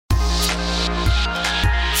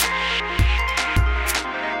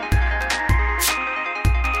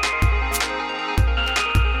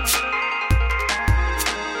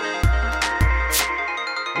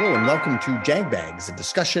welcome to Jagabsg, a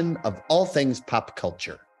discussion of all things pop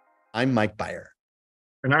culture. I'm Mike Byer.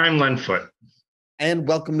 And I'm Len Foot. And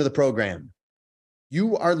welcome to the program.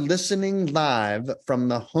 You are listening live from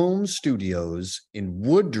the home studios in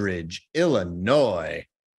Woodridge, Illinois,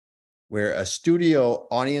 where a studio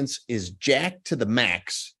audience is jacked to the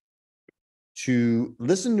max to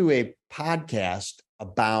listen to a podcast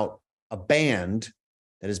about a band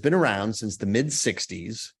that has been around since the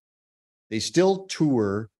mid-60s. They still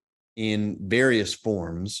tour in various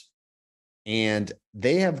forms, and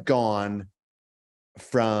they have gone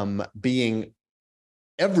from being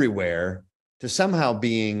everywhere to somehow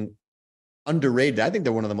being underrated. I think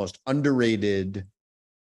they're one of the most underrated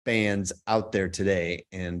bands out there today.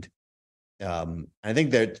 And I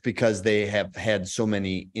think that's because they have had so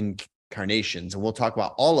many incarnations, and we'll talk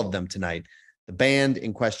about all of them tonight. The band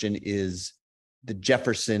in question is the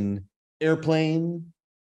Jefferson Airplane,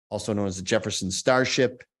 also known as the Jefferson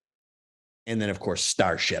Starship, and then, of course,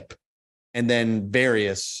 Starship, and then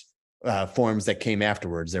various forms that came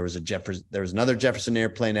afterwards. There was another Jefferson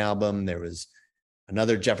Airplane album. There was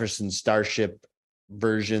another Jefferson Starship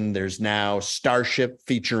version. There's now Starship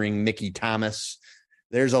featuring Mickey Thomas.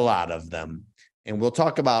 There's a lot of them, and we'll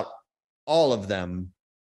talk about all of them.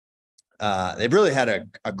 They've really had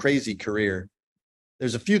a crazy career.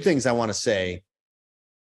 There's a few things I want to say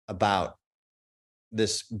about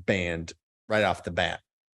this band right off the bat.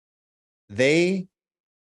 They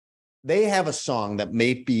have a song that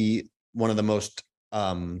may be one of the most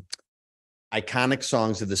iconic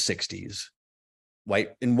songs of the 60s.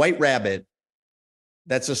 White Rabbit,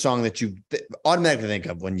 that's a song that you automatically think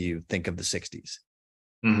of when you think of the 60s.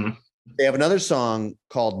 Mm-hmm. They have another song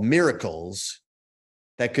called Miracles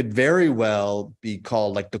that could very well be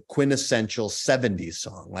called like the quintessential 70s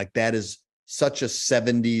song. Like that is such a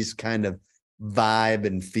 70s kind of vibe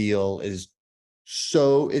and feel,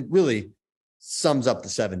 so it really sums up the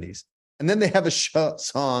 70s. And then they have a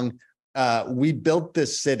song, We Built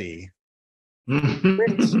This City.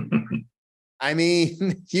 Which, I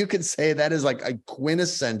mean, you could say that is like a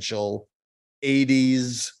quintessential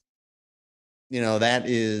 80s,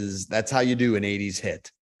 that's how you do an 80s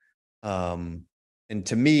hit. And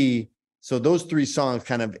to me, so those three songs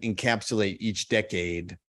kind of encapsulate each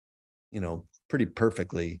decade, pretty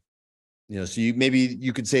perfectly. So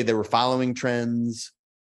you could say they were following trends.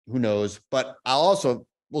 Who knows? But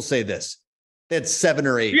we'll say this: they had 7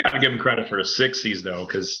 or 8. You got to give them credit for the 60s, though,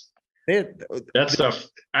 because that stuff.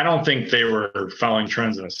 I don't think they were following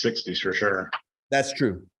trends in the 60s for sure. That's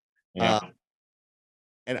true. Yeah.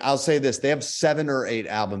 And I'll say this: they have 7 or 8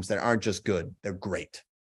 albums that aren't just good; they're great.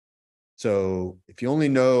 So if you only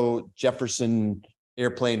know Jefferson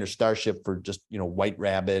Airplane or Starship for just White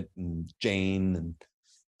Rabbit and Jane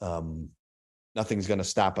and Nothing's Gonna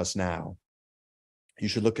Stop Us Now, you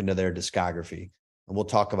should look into their discography, and we'll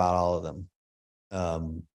talk about all of them.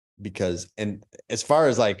 And as far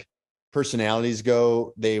as like personalities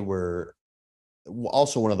go, they were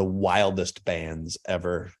also one of the wildest bands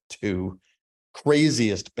ever,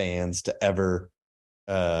 craziest bands to ever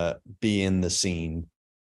be in the scene.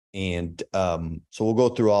 And so we'll go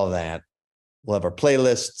through all of that. We'll have our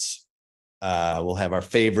playlists. We'll have our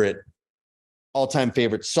all-time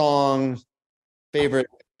favorite song, favorite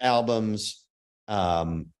albums.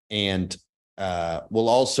 And we'll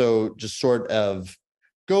also just sort of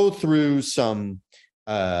go through some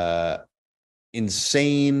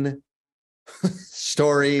insane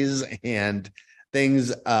stories and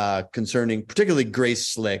things concerning particularly Grace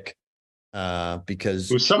Slick, because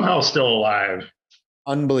who's somehow still alive.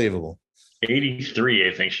 Unbelievable. 83,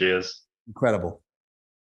 I think she is. Incredible.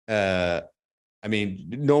 I mean,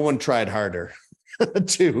 no one tried harder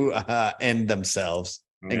to end themselves.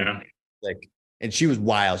 Yeah. And she was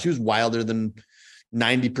wild. She was wilder than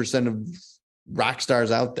 90% of rock stars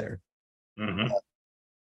out there. Mm-hmm.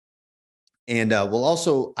 And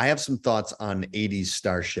I have some thoughts on 80s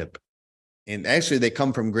Starship. And actually, they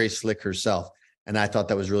come from Grace Slick herself. And I thought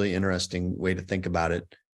that was a really interesting way to think about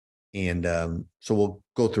it. And so we'll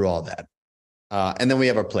go through all that. And then we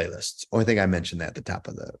have our playlists. I think I mentioned that at the top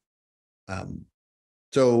of the.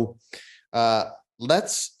 So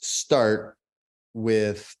let's start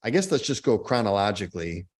with, I guess let's just go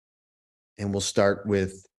chronologically, and we'll start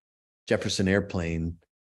with Jefferson Airplane.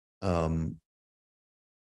 Again,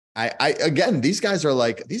 these guys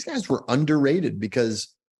were underrated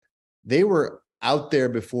because they were out there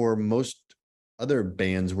before most other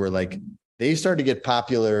bands were. Like, they started to get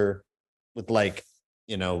popular with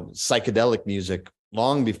psychedelic music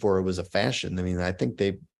long before it was a fashion. I mean, I think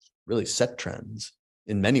they really set trends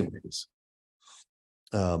in many ways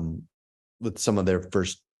with some of their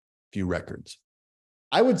first few records.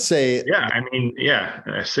 I would say, Yeah, I mean,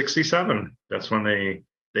 yeah, 67. That's when they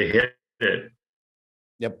hit it.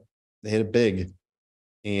 yep, they hit it big.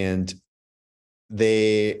 And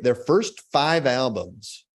their first five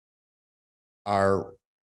albums are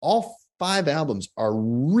all five albums are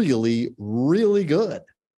really, really good.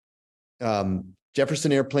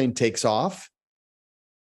 Jefferson Airplane Takes Off,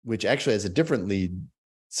 which actually has a different lead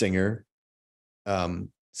singer.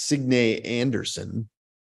 Signe Anderson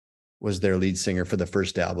was their lead singer for the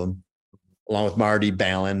first album, along with Marty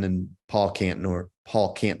Balin and Paul Kantner.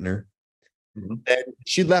 Mm-hmm. And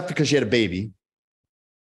she left because she had a baby.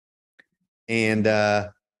 And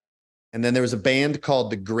then there was a band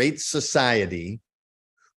called the Great Society,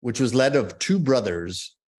 which was led of two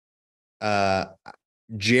brothers,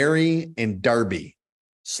 Jerry and Darby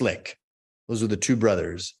Slick. Those were the two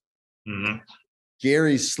brothers. Mm-hmm.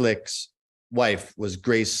 Jerry Slick's wife was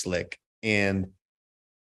Grace Slick. And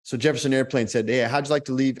so Jefferson Airplane said, hey, how'd you like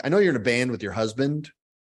to leave? I know you're in a band with your husband,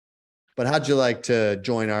 but how'd you like to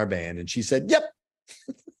join our band? And she said, yep.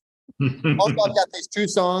 Also, I've got these two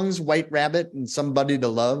songs, White Rabbit and Somebody to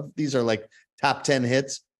Love. These are like top 10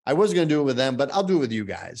 hits. I was going to do it with them, but I'll do it with you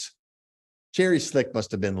guys. Jerry Slick must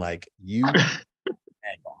have been like, you hang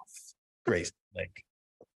off, Grace Slick.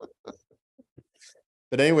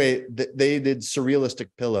 But anyway, they did Surrealistic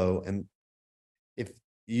Pillow. And if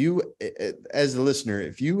you, as a listener,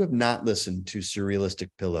 if you have not listened to Surrealistic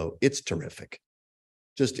Pillow, it's terrific.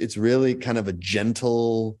 It's really kind of a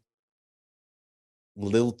gentle,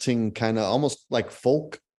 lilting, kind of almost like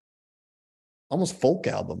folk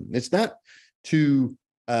album. It's not too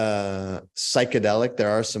psychedelic.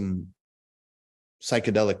 There are some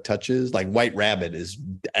psychedelic touches. Like White Rabbit is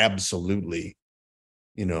absolutely,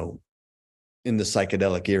 in the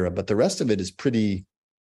psychedelic era, but the rest of it is pretty,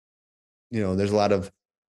 there's a lot of,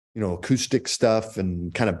 acoustic stuff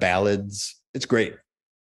and kind of ballads. It's great.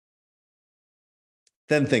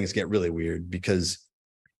 Then things get really weird because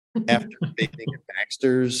after Bathing at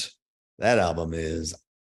Baxter's, that album is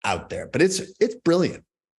out there, but it's brilliant.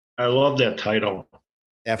 I love that title.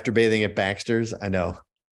 After Bathing at Baxter's, I know.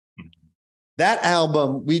 That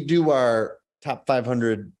album, we do our top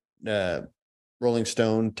 500 Rolling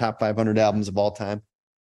Stone top 500 albums of all time.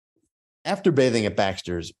 After Bathing at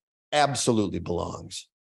Baxter's absolutely belongs,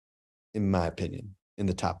 in my opinion, in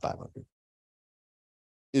the top 500.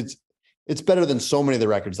 It's better than so many of the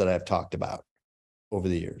records that I've talked about over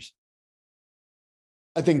the years.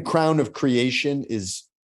 I think Crown of Creation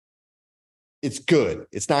it's good.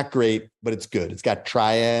 It's not great, but it's good. It's got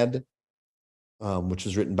Triad, which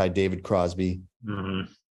was written by David Crosby.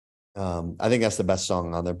 Mm-hmm. I think that's the best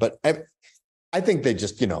song on there. But I think they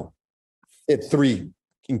just, it three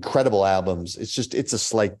incredible albums. It's a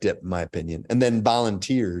slight dip, in my opinion. And then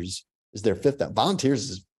Volunteers is their fifth album.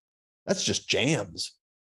 Volunteers that's just jams.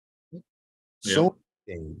 So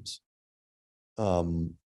games.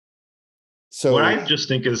 So what I just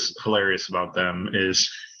think is hilarious about them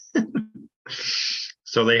is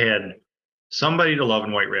so they had Somebody to Love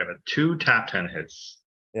and White Rabbit, two top 10 hits.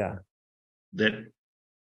 Yeah. That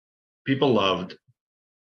people loved.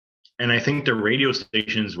 And I think the radio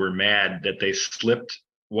stations were mad that they slipped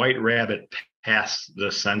White Rabbit past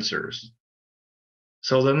the censors.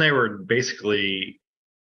 So then they were basically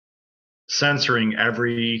censoring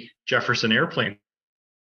every Jefferson Airplane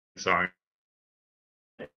song.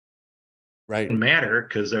 Right. It didn't matter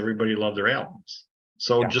because everybody loved their albums.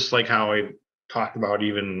 So just like how I talked about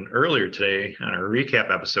even earlier today on our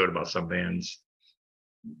recap episode about some bands,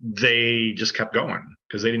 they just kept going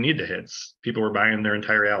because they didn't need the hits. People were buying their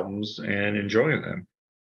entire albums and enjoying them.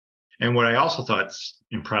 And what I also thought's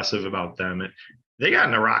impressive about them, they got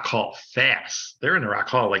in the Rock Hall fast. They're in the Rock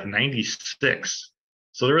Hall like 96.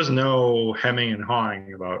 So there was no hemming and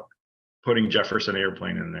hawing about putting Jefferson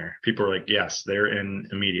Airplane in there. People were like, yes, they're in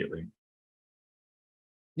immediately.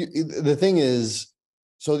 The thing is,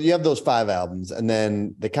 so you have those five albums, and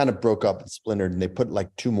then they kind of broke up and splintered, and they put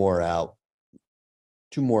like two more out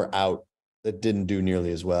that didn't do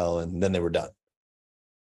nearly as well, and then they were done.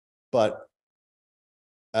 But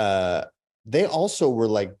they also were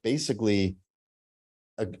like basically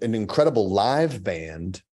an incredible live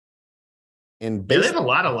band. And they have a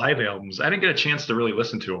lot of live albums. I didn't get a chance to really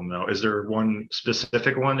listen to them though. Is there one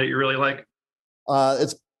specific one that you really like?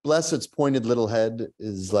 It's Bless Its Pointed Little Head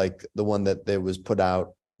is like the one that they was put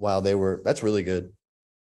out while they were, that's really good.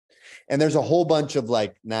 And there's a whole bunch of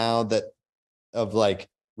like now that of like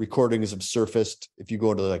recordings have surfaced. If you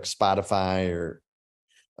go to like Spotify or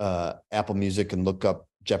Apple Music and look up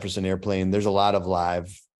Jefferson Airplane, there's a lot of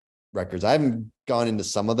live records. I haven't gone into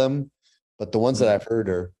some of them, but the ones that I've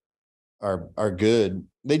heard are good.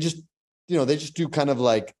 They just they just do kind of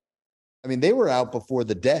like, I mean, they were out before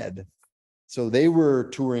the Dead. So they were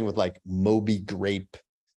touring with like Moby Grape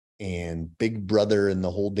and Big Brother and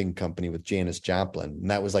the Holding Company with Janis Joplin.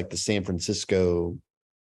 And that was like the San Francisco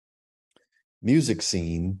music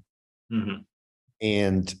scene. Mm-hmm.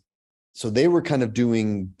 And so they were kind of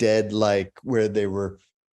doing Dead, like where they were,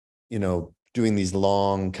 doing these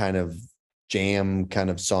long kind of jam kind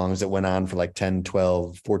of songs that went on for like 10,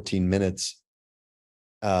 12, 14 minutes.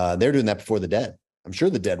 They're doing that before the Dead. I'm sure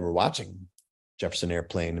the Dead were watching Jefferson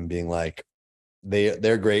Airplane and being like,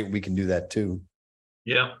 they're great. We can do that too.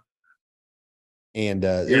 Yeah. And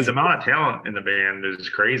the amount of talent in the band is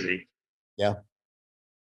crazy. Yeah.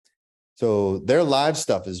 So their live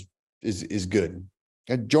stuff is good.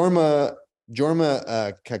 Jorma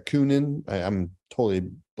Kakunen. I'm totally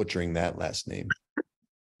butchering that last name.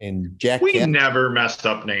 And Jack. We never messed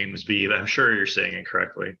up names, Beave. I'm sure you're saying it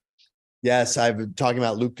correctly. Yes, I've been talking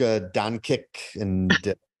about Luka Doncic and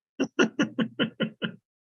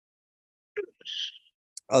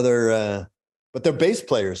other, but their bass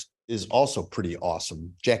players is also pretty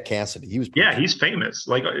awesome. Jack Cassidy, he was he's famous.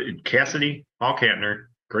 Like Cassidy, Paul Kantner,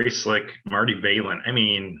 Grace Slick, Marty Balin. I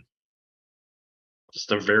mean,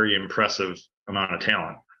 just a very impressive amount of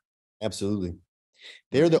talent. Absolutely.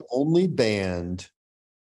 They're the only band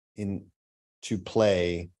to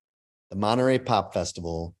play the Monterey Pop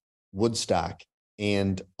Festival, Woodstock,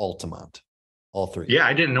 and Altamont. All three. Yeah,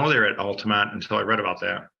 I didn't know they were at Altamont until I read about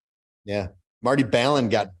that. Yeah. Marty Balin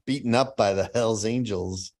got beaten up by the Hells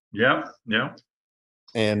Angels. Yeah.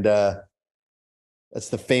 And that's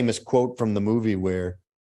the famous quote from the movie where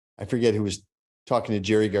I forget who was talking to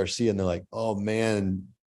Jerry Garcia, and they're like, "Oh man,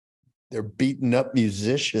 they're beating up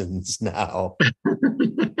musicians now."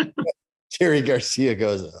 Jerry Garcia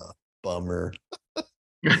goes, "Oh, bummer."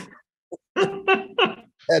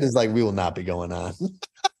 That is like, we will not be going on.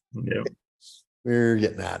 Yeah. We're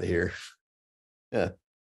getting out of here. Yeah.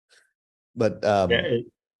 But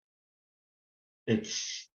it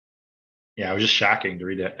was just shocking to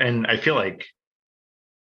read that. And I feel like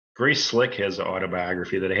Grace Slick has an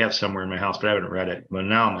autobiography that I have somewhere in my house, but I haven't read it. But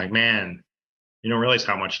now I'm like, man, you don't realize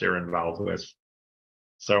how much they're involved with.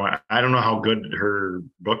 So I don't know how good her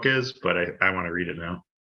book is, but I want to read it now.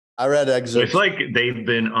 I read excerpts. I feel like they've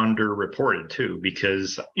been underreported too,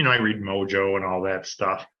 because I read Mojo and all that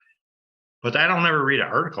stuff, but I don't ever read an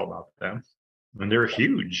article about them. And they're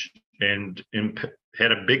huge and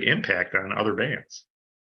had a big impact on other bands.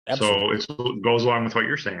 Absolutely. So it goes along with what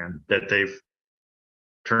you're saying, that they've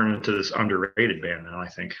turned into this underrated band now, I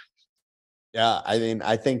think. Yeah, I mean,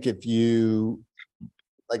 I think if you,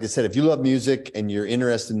 like I said, if you love music and you're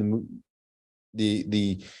interested in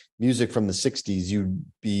the music from the 60s, you'd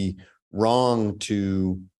be wrong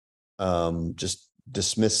to just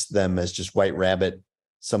dismiss them as just White Rabbit,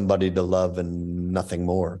 somebody to love and nothing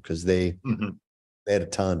more, because they had a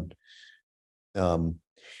ton. And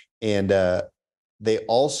they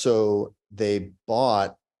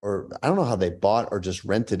bought, or I don't know how they bought or just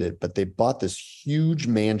rented it, but they bought this huge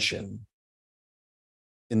mansion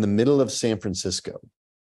in the middle of San Francisco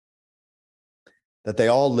that they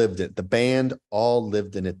all lived in. The band all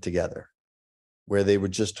lived in it together, where they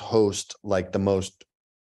would just host like the most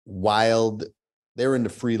wild, they were into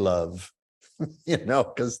free love,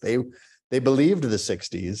 because they believed the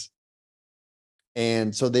 60s.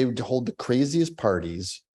 And so they would hold the craziest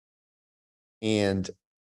parties, and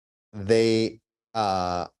they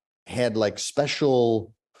had like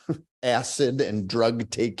special acid and drug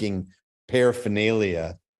taking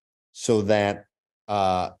paraphernalia so that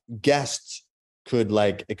guests could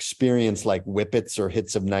like experience like whippets or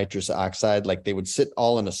hits of nitrous oxide. Like they would sit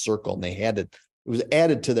all in a circle, and it was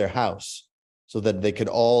added to their house so that they could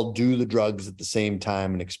all do the drugs at the same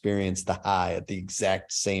time and experience the high at the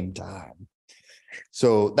exact same time.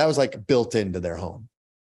 So that was like built into their home.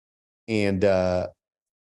 And the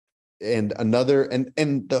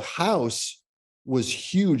house was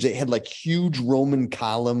huge. They had like huge Roman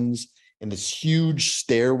columns and this huge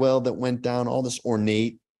stairwell that went down, all this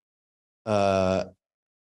ornate, kind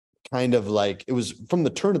of like, it was from the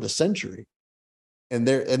turn of the century. And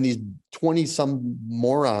these 20 some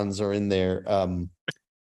morons are in there.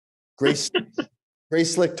 Grace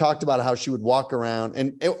Slick talked about how she would walk around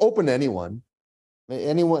and open to anyone.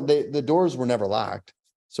 The doors were never locked.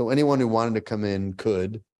 So anyone who wanted to come in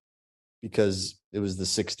could, because it was the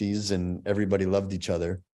 60s and everybody loved each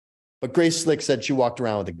other. But Grace Slick said she walked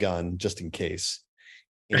around with a gun just in case.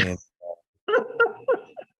 And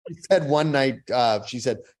she said one night, she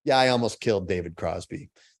said, "Yeah, I almost killed David Crosby."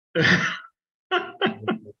 In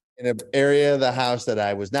an area of the house that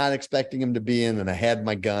I was not expecting him to be in, and I had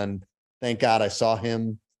my gun. Thank God I saw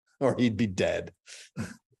him. or he'd be dead.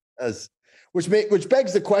 Which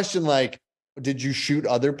begs the question, like, did you shoot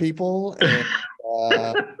other people and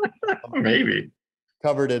maybe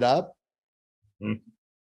covered it up? Hmm.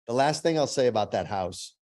 The last thing I'll say about that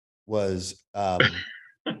house was the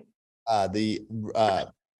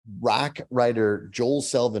rock writer Joel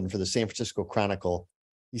Selvin for the San Francisco Chronicle.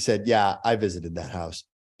 He said, yeah, I visited that house,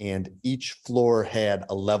 and each floor had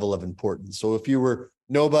a level of importance. So if you were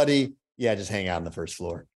nobody, yeah, just hang out on the first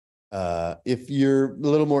floor. If you're a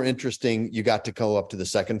little more interesting, you got to go up to the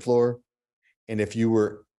second floor. And if you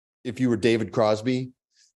were David Crosby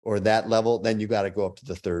or that level, then you got to go up to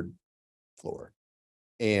the third floor.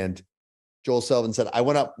 And Joel Selvin said, I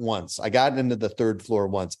went up once. I got into the third floor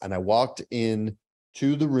once, and I walked in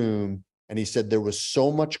to the room, and he said there was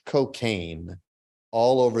so much cocaine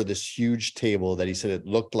all over this huge table that he said it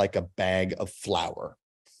looked like a bag of flour.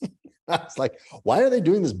 I was like, why are they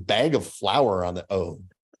doing this bag of flour on the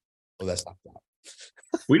that's not flour.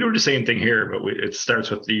 We do the same thing here, but it starts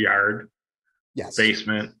with the yard, Yes,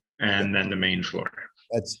 basement, and then the main floor.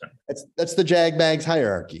 That's the Jagabsg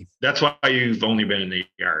hierarchy. That's why you've only been in the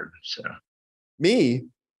yard. So me,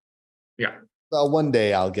 yeah. Well, one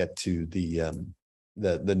day I'll get to the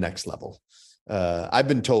next level. I've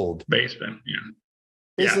been told basement.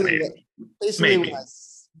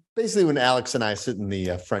 Basically, when Alex and I sit in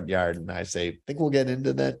the front yard and I say, think we'll get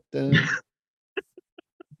into that.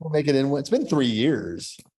 We'll make it in. It's been 3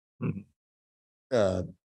 years. Mm-hmm.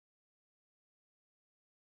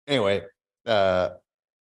 Anyway, an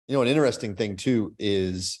interesting thing too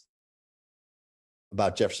is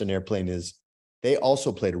about Jefferson Airplane is they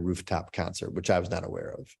also played a rooftop concert, which I was not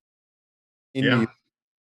aware of. In New York,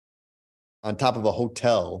 on top of a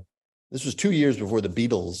hotel. This was 2 years before the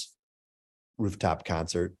Beatles rooftop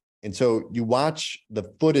concert. And so you watch the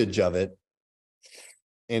footage of it,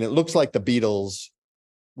 and it looks like the Beatles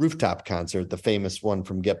rooftop concert, the famous one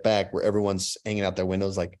from Get Back, where everyone's hanging out their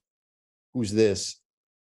windows like, who's this?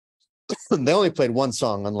 They only played one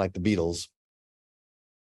song, unlike the Beatles.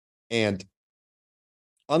 And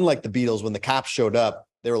unlike the Beatles, when the cops showed up,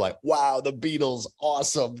 they were like, wow, the Beatles,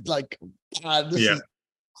 awesome. Like, God, this is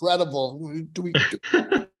incredible. Do we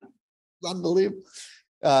unbelievable?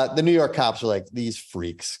 The New York cops are like, these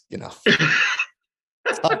freaks, the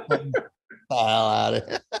hell out of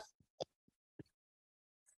it.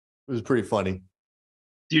 It was pretty funny.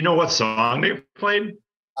 Do you know what song they played?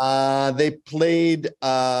 They played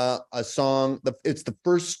a song. It's the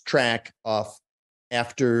first track off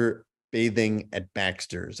After Bathing at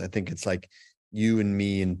Baxter's. I think it's like You and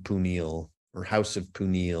Me and Punil, or House of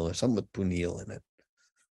Punil, or something with Punil in it.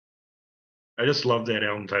 I just love that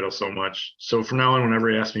album title so much. So from now on, whenever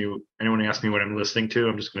anyone asks me what I'm listening to,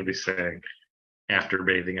 I'm just going to be saying After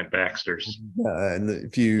Bathing at Baxter's. And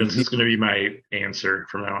this is going to be my answer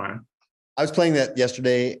from now on. I was playing that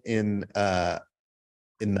yesterday in the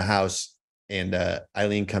house, and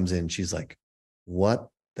Eileen comes in. She's like, "What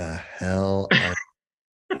the hell?"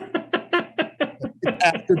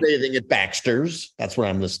 After Bathing at Baxter's. That's what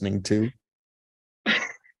I'm listening to.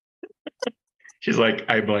 She's like,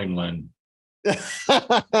 I blame Len.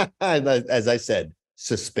 As I said,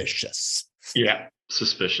 suspicious. Yeah,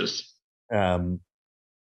 suspicious. But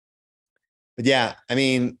yeah, I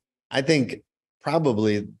mean, I think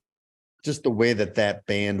probably just the way that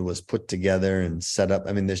band was put together and set up.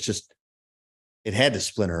 I mean, it had to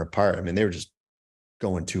splinter apart. I mean, they were just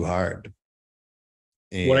going too hard.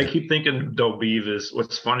 And what I keep thinking, though, Beave, is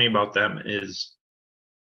what's funny about them is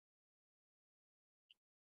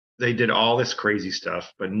they did all this crazy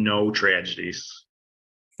stuff, but no tragedies.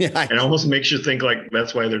 Yeah, it almost makes you think like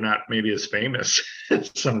that's why they're not maybe as famous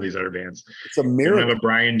as some of these other bands. It's a miracle. You don't have a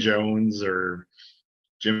Brian Jones or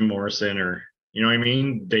Jim Morrison, or you know what I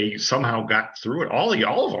mean? They somehow got through it. All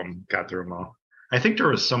of them got through them all. I think there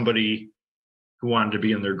was somebody who wanted to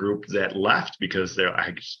be in their group that left because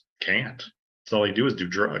I just can't. That's all they do is do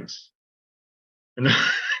drugs. And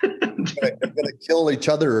they're gonna kill each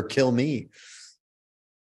other or kill me.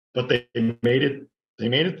 But they made it. They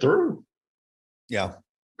made it through. Yeah.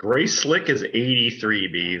 Grace Slick is 83,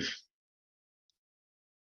 Beeve.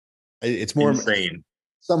 It's more insane.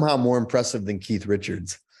 Somehow more impressive than Keith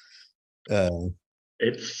Richards.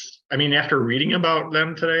 It's. I mean, after reading about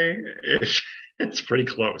them today, it's pretty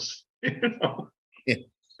close. Yeah. He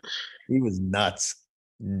was nuts.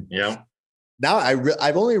 Yeah. Now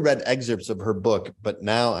I've only read excerpts of her book, but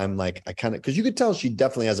now I'm like, I kind of, because you could tell she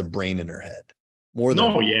definitely has a brain in her head. More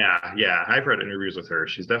than yeah. I've read interviews with her.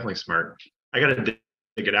 She's definitely smart. I got to dig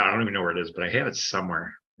it out. I don't even know where it is, but I have it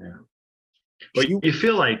somewhere. Yeah. But you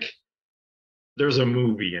feel like there's a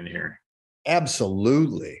movie in here.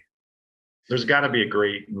 Absolutely. there's got to be a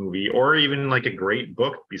great movie or even like a great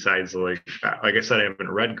book besides like I said, I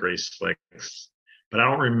haven't read Grace Slicks, but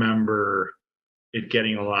I don't remember it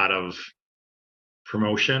getting a lot of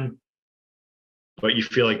promotion. But you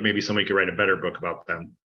feel like maybe somebody could write a better book about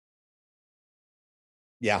them.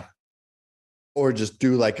 Yeah. Or just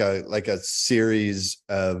do like a series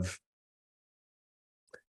of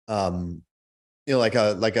like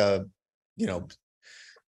a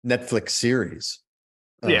Netflix series.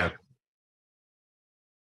 Yeah.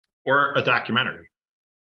 Or a documentary.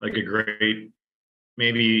 Like a great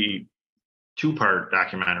maybe 2-part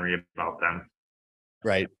documentary about them.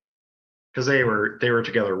 Right. Because they were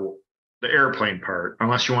together, the airplane part,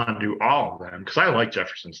 unless you want to do all of them. Because I like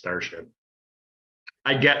Jefferson Starship.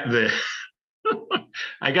 I get the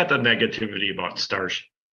I got the negativity about Starship,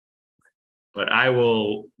 but I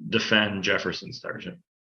will defend Jefferson Starship.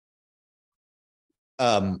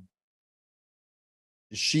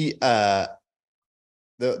 She the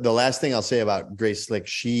last thing I'll say about Grace Slick,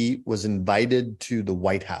 she was invited to the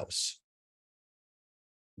White House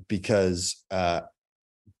because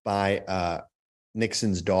by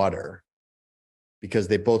Nixon's daughter, because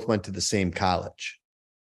they both went to the same college.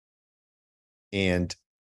 And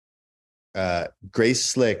Grace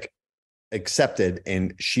Slick accepted,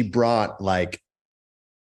 and she brought like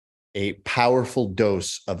a powerful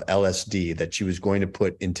dose of LSD that she was going to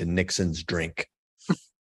put into Nixon's drink.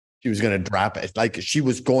 She was going to drop it. Like she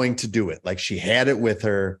was going to do it. Like she had it with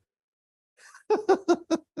her.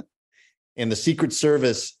 And the Secret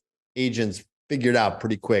Service agents figured out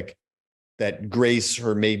pretty quick that Grace,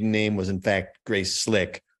 her maiden name, was in fact Grace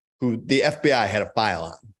Slick, who the FBI had a file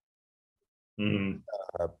on.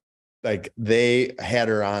 Like they had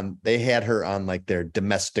her on like their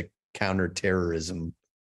domestic counterterrorism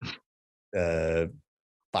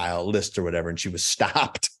file list or whatever, and she was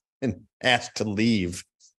stopped and asked to leave.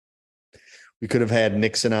 We could have had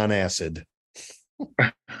Nixon on acid.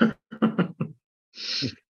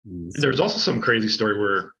 There's also some crazy story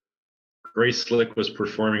where Grace Slick was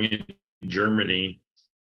performing in Germany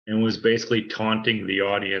and was basically taunting the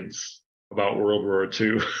audience about World War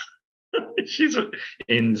II. She's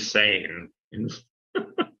insane.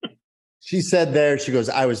 She said there, she goes,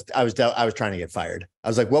 I was trying to get fired. I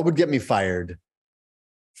was like, what would get me fired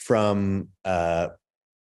from the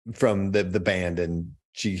band? And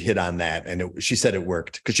she hit on that, and she said it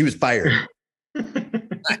worked because she was fired.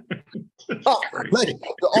 Like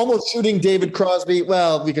almost shooting David Crosby.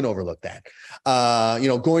 Well, we can overlook that.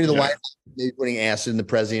 Going to the White House, putting acid in the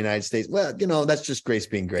president of the United States. Well, that's just Grace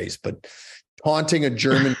being Grace, but taunting a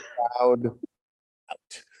German crowd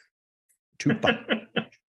out. Too far.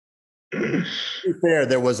 To be fair,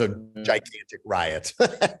 there was a gigantic riot.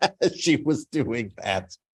 She was doing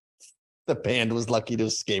that. The band was lucky to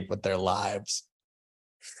escape with their lives.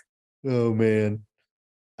 Oh man.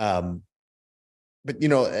 But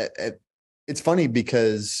it's funny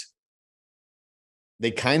because they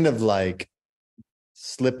kind of like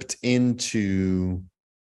slipped into,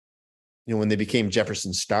 when they became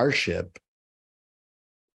Jefferson Starship,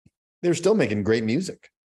 they were still making great music.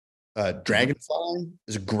 Dragonfly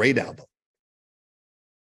is a great album.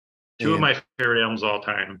 Two of my favorite albums of all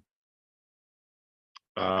time.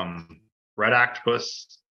 Red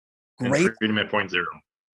Octopus Great. And Freedom at Point Zero.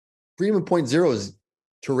 Freedom at Point Zero is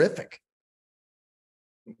terrific.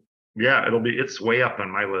 Yeah, it's way up on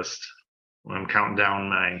my list when I'm counting down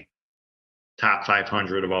my top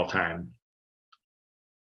 500 of all time.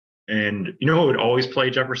 And who would always play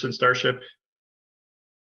Jefferson Starship?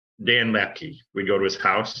 Dan Lepke. We'd go to his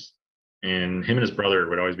house, and him and his brother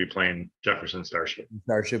would always be playing Jefferson Starship.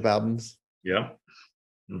 Starship albums. Yeah.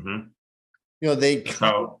 Mm-hmm. That's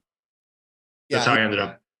how I ended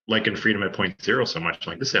up liking Freedom at Point Zero so much.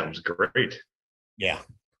 Like, this album's great. Yeah.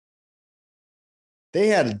 They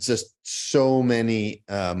had just so many.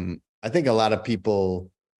 I think a lot of people,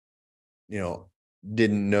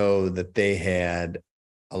 didn't know that they had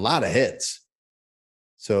a lot of hits.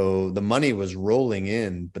 So the money was rolling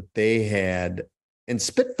in, but they had, and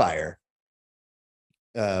Spitfire,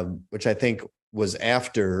 which I think was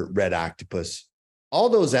after Red Octopus. All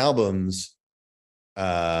those albums,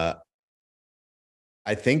 I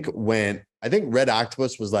think Red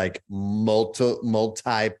Octopus was like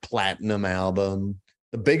multi-platinum album,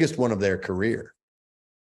 the biggest one of their career.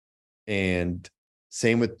 And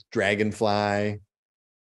same with Dragonfly,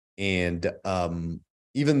 and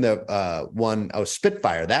even the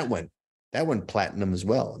Spitfire, that went platinum as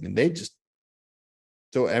well. I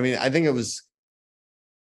mean, I think it was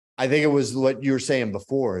what you were saying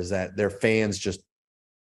before, is that their fans just,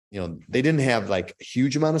 they didn't have like a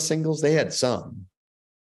huge amount of singles. They had some.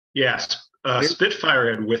 Yes.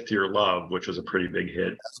 Spitfire had With Your Love, which was a pretty big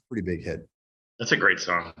hit. That's a pretty big hit. That's a great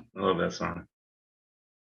song. I love that song.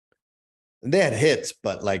 And they had hits,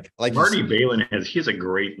 but like Marty Balin he has a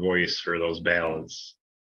great voice for those ballads.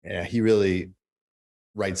 Yeah, he really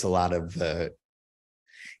writes a lot of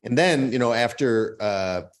and then,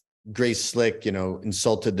 after Grace Slick,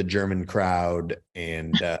 insulted the German crowd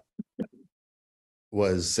and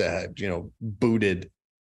was booted.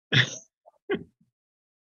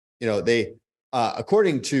 They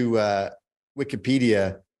according to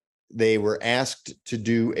Wikipedia, they were asked to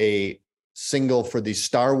do a single for the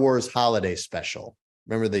Star Wars holiday special.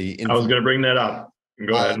 Remember I was going to bring that up.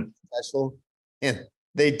 Go ahead. Special? And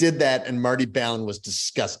they did that, and Marty Balin was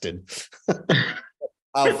disgusted.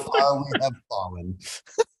 How far we have fallen.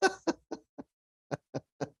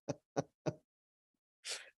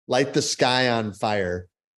 Light the Sky on Fire.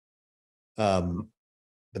 But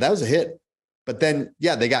that was a hit. But then,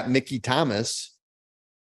 they got Mickey Thomas.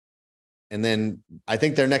 And then I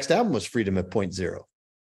think their next album was Freedom at Point Zero.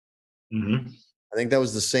 Mm-hmm. I think that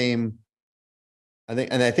was the same. I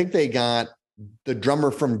think they got the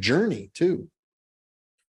drummer from Journey too.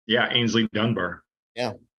 Yeah, Ainsley Dunbar.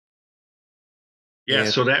 Yeah. Yeah,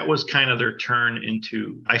 so that was kind of their turn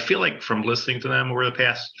into, I feel like from listening to them over the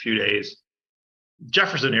past few days,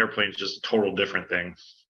 Jefferson Airplane is just a total different thing.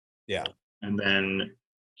 Yeah. And then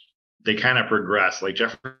they kind of progressed. Like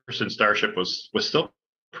Jefferson Starship was still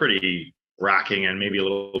pretty rocking and maybe a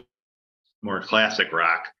little more classic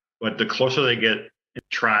rock. But the closer they get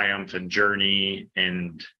Triumph and Journey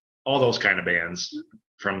and all those kind of bands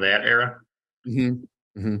from that era. Mm-hmm.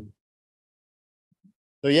 Mm-hmm.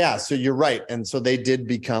 So you're right. And so they did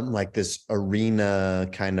become like this arena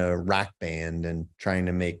kind of rock band and trying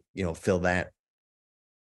to make, fill that,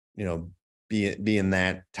 be in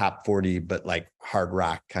that top 40, but like hard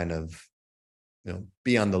rock kind of,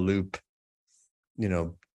 be on the loop,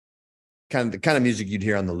 kind of music you'd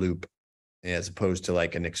hear on the loop as opposed to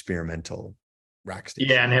like an experimental rock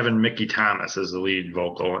station. Yeah, and having Mickey Thomas as the lead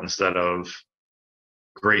vocal instead of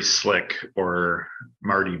Grace Slick or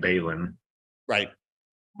Marty Balin. Right.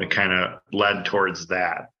 It kind of led towards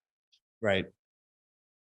that. Right.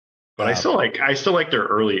 But I still like their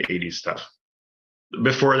early 80s stuff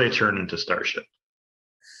before they turned into Starship.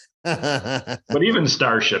 But even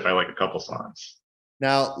Starship, I like a couple songs.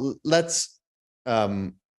 Now let's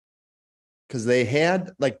because they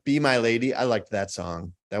had like Be My Lady. I liked that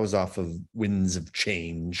song. That was off of Winds of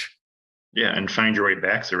Change. Yeah, and Find Your Way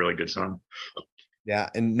Back's a really good song. Yeah,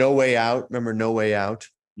 and No Way Out. Remember No Way Out?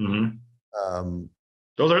 Mm-hmm.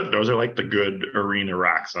 Those are like the good arena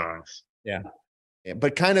rock songs. Yeah,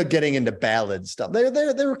 but kind of getting into ballad stuff.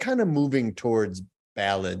 They were kind of moving towards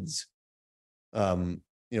ballads, a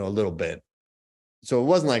little bit. So it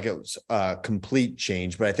wasn't like it was a complete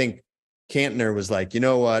change, but I think Kantner was like, you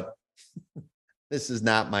know what, this is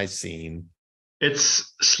not my scene.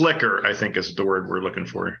 It's slicker, I think, is the word we're looking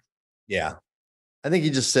for. Yeah, I think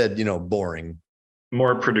he just said, boring,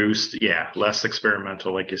 more produced. Yeah, less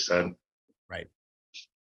experimental, like you said. Right.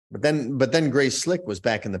 But then Grace Slick was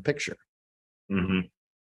back in the picture. Mm-hmm.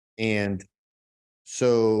 And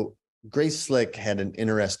so Grace Slick had an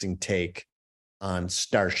interesting take on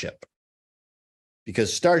Starship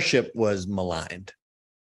because Starship was maligned.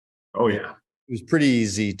 Oh, yeah. It was pretty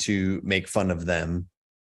easy to make fun of them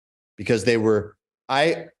because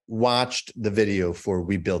I watched the video for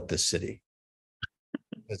We Built This City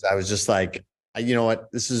because I was just like, you know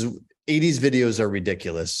what? 80s videos are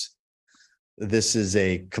ridiculous. This is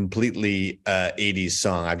a completely 80s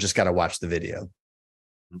song. I've just got to watch the video.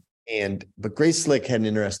 But Grace Slick had an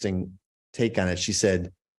interesting take on it. She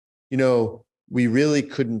said, we really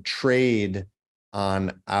couldn't trade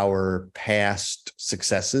on our past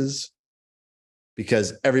successes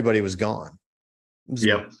because everybody was gone. It was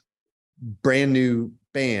a brand new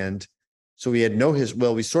band. So we had no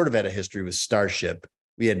well, we sort of had a history with Starship.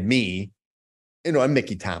 We had me, I'm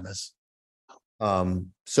Mickey Thomas.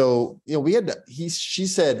 So, we had she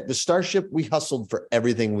said the Starship, we hustled for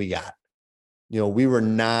everything we got. We were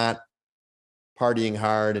not partying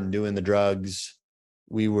hard and doing the drugs.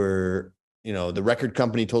 We were, the record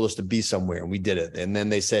company told us to be somewhere and we did it. And then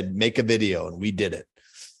they said, make a video and we did it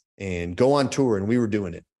and go on tour. And we were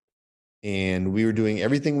doing it. And we were doing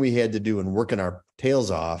everything we had to do and working our tails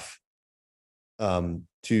off to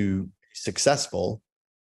be successful.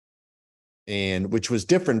 And which was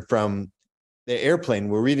different from the Airplane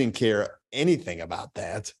where we didn't care anything about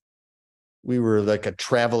that. We were like a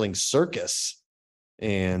traveling circus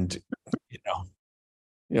and,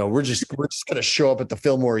 we're just going to show up at the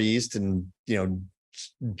Fillmore East and,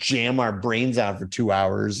 jam our brains out for 2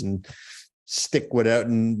 hours and stick whatever,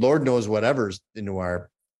 and Lord knows whatever's into our,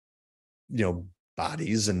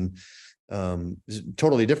 bodies, and is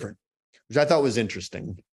totally different, which I thought was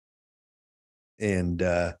interesting. And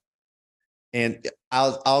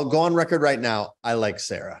I'll go on record right now. I like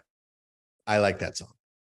Sarah. I like that song.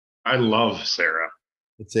 I love Sarah.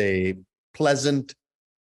 It's a pleasant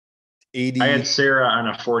 80s. I had Sarah on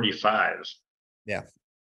a 45. Yeah.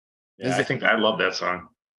 Yeah, I think I love that song.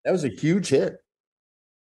 That was a huge hit.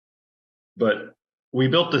 But We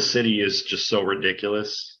Built the City is just so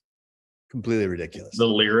ridiculous. Completely ridiculous. The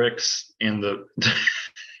lyrics and the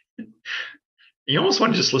you almost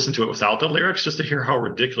want to just listen to it without the lyrics just to hear how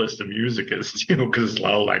ridiculous the music is, because it's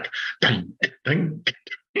loud, like ding, ding,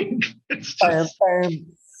 ding. It's just,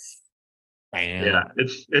 yeah,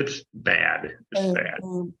 it's bad. It's bad.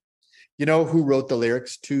 You know who wrote the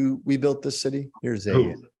lyrics to We Built This City? Here's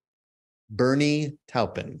Bernie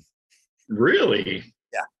Taupin. Really?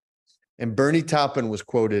 Yeah. And Bernie Taupin was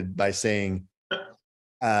quoted by saying,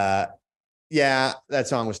 yeah, that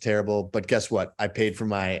song was terrible, but guess what? I paid for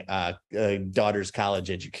my daughter's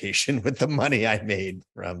college education with the money I made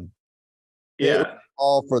from. Yeah.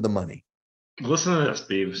 All for the money. Listen to this,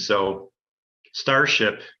 Beave. So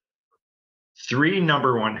Starship, 3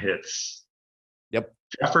 number 1 hits. Yep.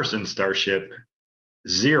 Jefferson Starship,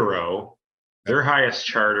 0. Their highest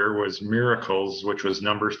charter was Miracles, which was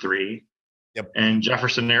number 3. Yep. And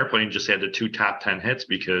Jefferson Airplane just had the 2 top 10 hits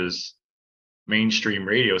because mainstream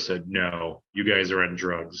radio said, no, you guys are on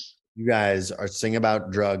drugs. You guys are singing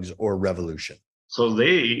about drugs or revolution. So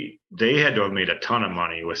they had to have made a ton of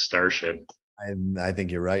money with Starship. I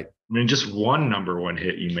think you're right. I mean, just 1 number 1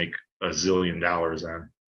 hit, you make $1 zillion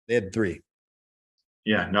on. They had 3.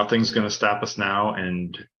 Yeah, Nothing's Gonna Stop Us Now,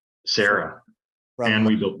 and Sarah, and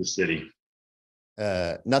We Built the City.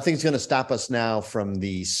 Nothing's Gonna Stop Us Now from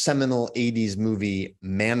the seminal 80s movie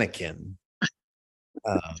Mannequin.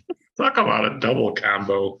 Talk about a double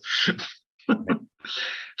combo.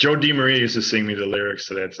 Joe DiMaria used to sing me the lyrics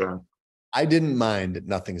to that song. I didn't mind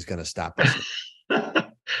Nothing's Gonna Stop Us.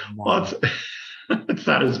 Well, it's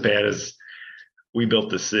not as bad as We Built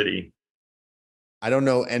the City. I don't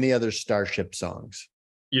know any other Starship songs.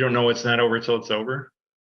 You don't know It's Not Over Till It's Over?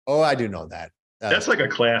 Oh, I do know that. That's like a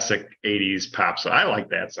classic 80s pop song. I like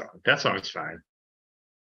that song. That song's fine.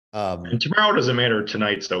 And Tomorrow Doesn't Matter,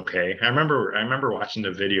 Tonight's okay. I remember watching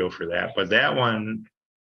the video for that, but that one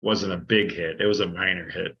wasn't a big hit. It was a minor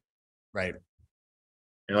hit. Right.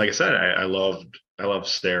 And like I said, I loved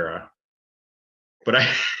Sarah. But I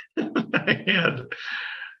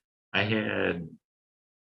had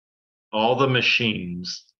All the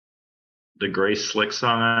Machines, the Grace Slick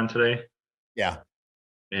song on today. Yeah.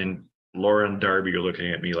 And Laura and Darby are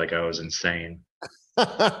looking at me like I was insane.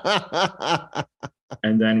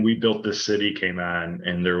 And then We Built This City came on,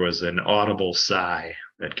 and there was an audible sigh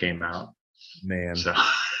that came out. Man. So.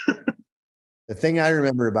 The thing I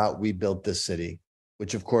remember about We Built This City,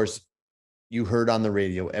 which of course you heard on the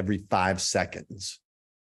radio every 5 seconds,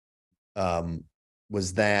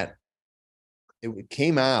 was that it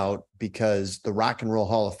came out because the Rock and Roll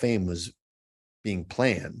Hall of Fame was being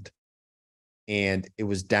planned. And it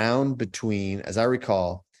was down between, as I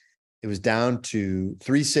recall, it was down to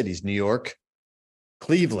 3 cities: New York,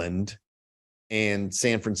 Cleveland, and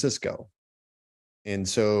San Francisco. And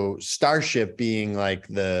so Starship being like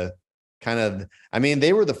the kind of, I mean,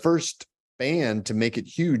 they were the first band to make it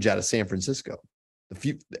huge out of San Francisco. If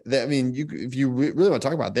you really want to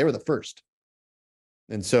talk about it, they were the first.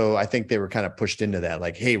 And so I think they were kind of pushed into that,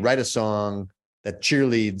 like, hey, write a song that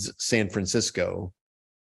cheerleads San Francisco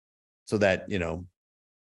so that, they'll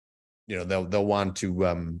want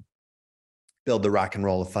to build the Rock and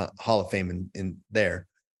Roll Hall of Fame in there.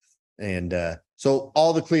 And so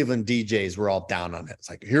all the Cleveland DJs were all down on it. It's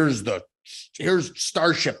like, here's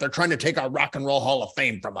Starship. They're trying to take our Rock and Roll Hall of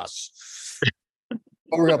Fame from us.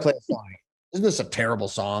 But we're going to play a song. Isn't this a terrible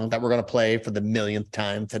song that we're going to play for the millionth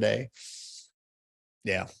time today?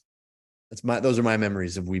 Yeah. Those are my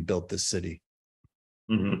memories of We Built This City.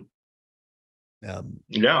 Mm-hmm.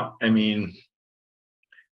 Yeah. I mean,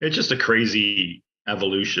 it's just a crazy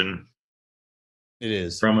evolution. It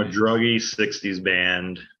is. From a druggy 60s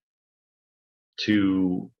band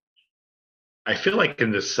to, I feel like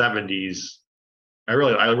in the 70s, I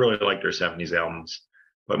really like their 70s albums,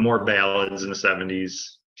 but more ballads in the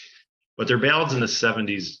 70s. But their ballads in the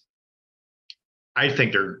 70s, I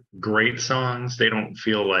think they're great songs. They don't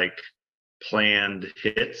feel like planned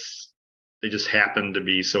hits. They just happen to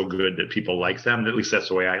be so good that people like them. At least that's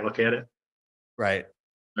the way I look at it. Right.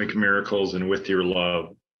 Like Miracles and With Your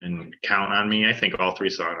Love and Count on Me. I think all 3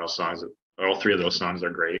 of those songs are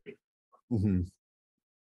great. Mm-hmm.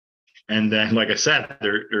 And then, like I said,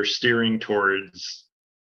 they're steering towards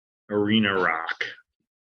arena rock.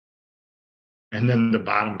 And then the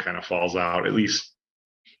bottom kind of falls out, at least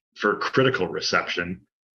for critical reception.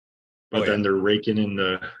 But then they're raking in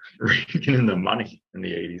the money in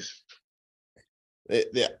the 80s.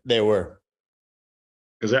 They were.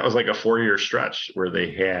 Because that was like a 4-year stretch where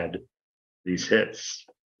they had these hits.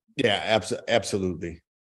 Yeah, absolutely.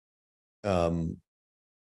 I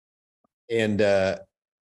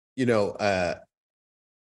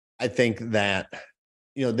think that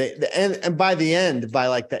and by the end, by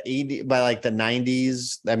like the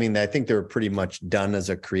 90s, I mean, I think they were pretty much done as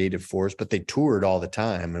a creative force, but they toured all the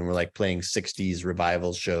time and were like playing 60s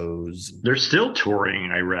revival shows. They're still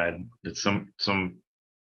touring. I read that some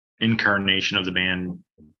incarnation of the band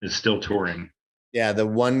is still touring. Yeah, there's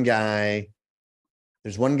one guy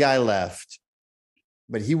left,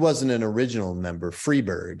 but he wasn't an original member,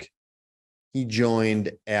 Freeberg. He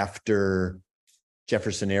joined after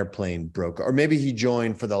Jefferson Airplane broke, or maybe he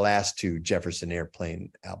joined for the last two Jefferson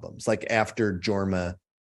Airplane albums, like after Jorma,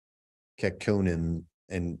 Kekkonen,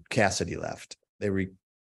 and Cassidy left. They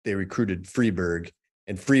recruited Freeberg,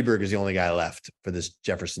 and Freeberg is the only guy left for this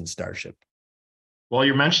Jefferson Starship. Well,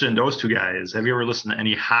 you're mentioning those two guys. Have you ever listened to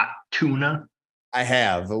any Hot Tuna? I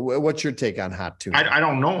have. What's your take on Hot Tuna? I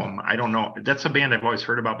don't know them. I don't know. That's a band I've always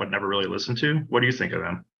heard about but never really listened to. What do you think of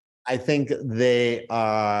them? I think they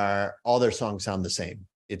are, all their songs sound the same.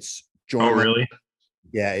 It's Jorma. Oh, really?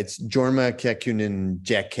 Yeah, it's Jorma, Kekkonen,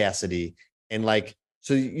 Jack Cassidy. And like,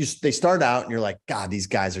 so they start out and you're like, God, these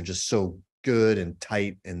guys are just so good and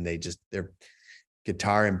tight. And their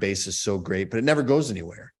guitar and bass is so great, but it never goes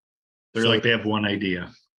anywhere. They're like, they have one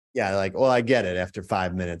idea. Yeah, like, well, I get it after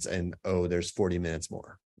 5 minutes, and there's 40 minutes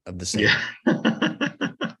more of the same. Yeah.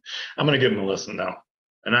 I'm going to give them a listen now,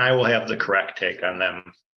 and I will have the correct take on them.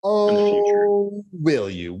 Oh, will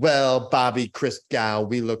you? Well, Bobby Christgau,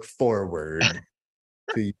 we look forward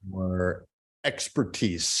to your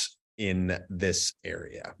expertise in this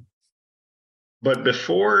area. But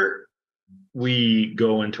before we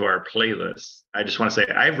go into our playlist, I just want to say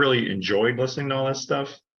I've really enjoyed listening to all this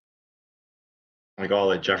stuff. Like all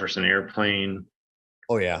the Jefferson Airplane.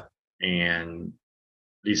 Oh, yeah. And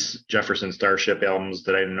these Jefferson Starship albums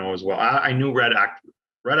that I didn't know as well. I knew Red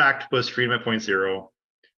Octopus, Freedom at Point Zero,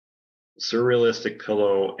 Surrealistic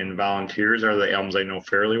Pillow, and Volunteers are the albums I know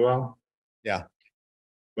fairly well. Yeah.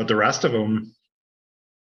 But the rest of them,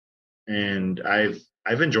 and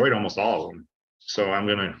I've enjoyed almost all of them. So I'm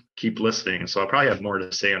going to keep listening. So I'll probably have more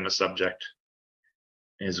to say on the subject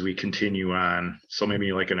as we continue on. So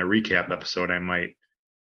maybe like in a recap episode, I might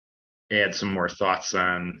add some more thoughts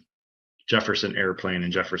on Jefferson Airplane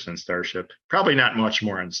and Jefferson Starship. Probably not much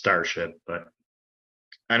more on Starship, but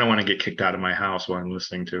I don't want to get kicked out of my house while I'm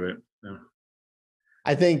listening to it. No.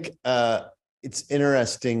 I think it's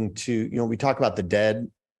interesting to, we talk about the Dead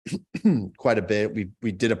quite a bit.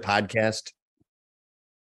 We did a podcast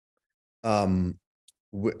about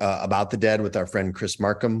the Dead with our friend Chris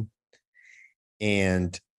Markham.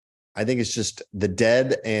 And I think it's just the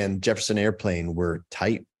Dead and Jefferson Airplane were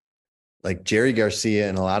tight. Like Jerry Garcia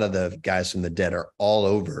and a lot of the guys from the Dead are all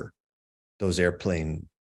over those Airplane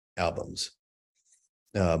albums,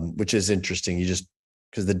 which is interesting.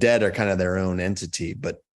 Because the Dead are kind of their own entity,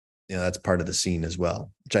 but that's part of the scene as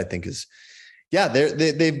well, which I think is, yeah,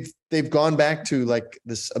 they've gone back to like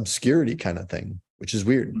this obscurity kind of thing, which is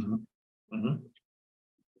weird. Mm-hmm. Mm-hmm.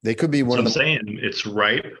 They could be one of the. I'm saying it's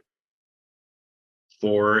ripe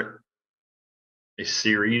for a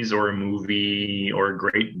series or a movie or a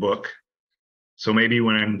great book. So maybe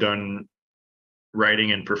when I'm done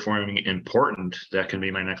writing and performing Important, that can be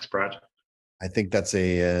my next project. I think that's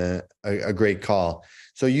a great call.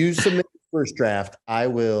 So you submit the first draft. I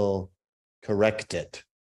will correct it.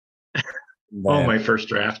 My first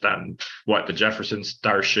draft on what? The Jefferson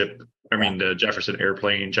Starship. The Jefferson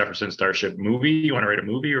Airplane, Jefferson Starship movie. You want to write a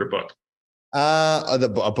movie or a book?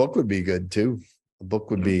 A book would be good too. A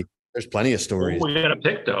book would be. There's plenty of stories. We got to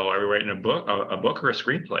pick though. Are we writing a book or a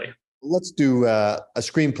screenplay? Let's do a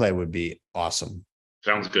screenplay. Would be awesome.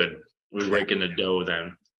 Sounds good. We're raking the dough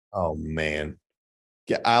then. Oh man,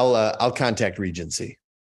 yeah. I'll contact Regency.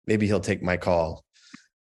 Maybe he'll take my call.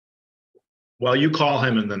 Well, you call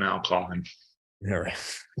him and then I'll call him. All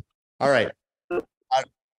right. All right.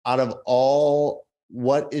 Out of all,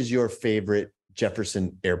 what is your favorite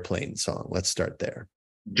Jefferson Airplane song? Let's start there.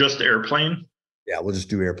 Just Airplane? Yeah, we'll just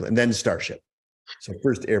do Airplane, then Starship. So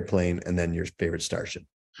first Airplane, and then your favorite Starship.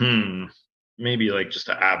 Maybe like just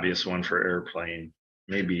an obvious one for Airplane.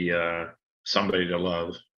 Maybe Somebody to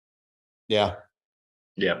Love. Yeah.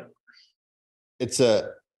 Yep. It's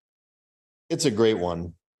a great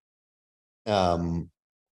one.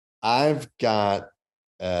 I've got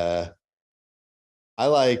I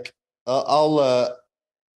like I'll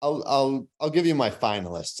give you my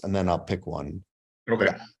finalists and then I'll pick one. Okay.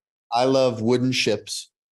 But I love Wooden Ships.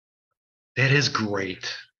 That is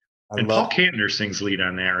great. I And love Paul Kantner sings lead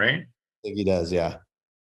on that, right? I think he does, yeah.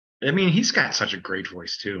 I mean, he's got such a great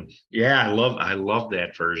voice too. Yeah, I love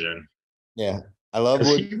that version. Yeah. I love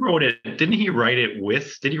Because Wood. he wrote it, didn't he write it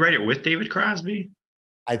with, did he write it with David Crosby?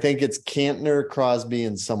 I think it's Cantner, Crosby,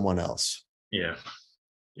 and someone else. Yeah.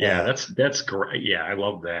 Yeah, Uh, that's great. Yeah, I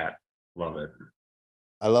love that. Love it.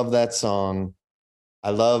 I love that song.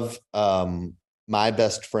 I love My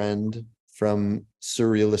Best Friend from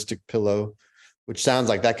Surrealistic Pillow, which sounds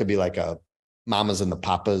like that could be like a Mamas and the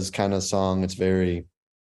Papas kind of song. It's very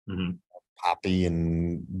Mhm. poppy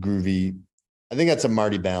and groovy. I think that's a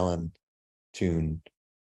Marty Balin tune.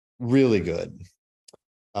 Really good.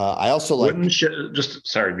 I also like, Wooden Ship, just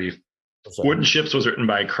sorry, Beef. oh, sorry, Wooden Ships was written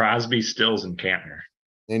by Crosby, Stills, and Kantner.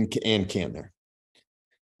 and Cantner.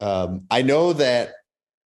 I know that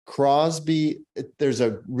Crosby, there's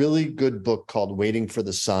a really good book called Waiting for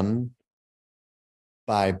the Sun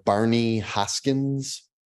by Barney Hoskins,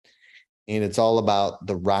 and it's all about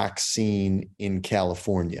the rock scene in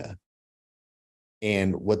California.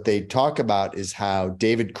 And what they talk about is how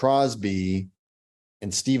David Crosby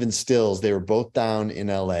and Stephen Stills, they were both down in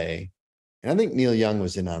LA. And I think Neil Young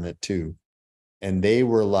was in on it too. And they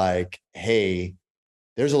were like, hey,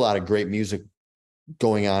 there's a lot of great music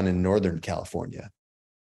going on in Northern California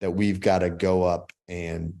that we've got to go up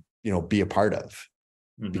and, be a part of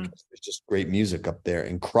Mhm. because there's just great music up there.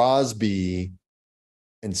 And Crosby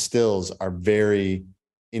and Stills are very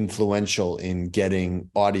influential in getting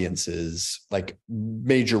audiences, like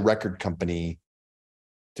major record company,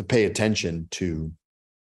 to pay attention to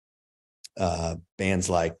bands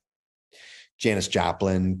like Janis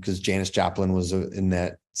Joplin, because Janis Joplin was in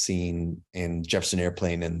that scene, and Jefferson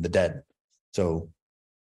Airplane and the Dead. So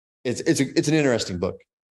it's an interesting book.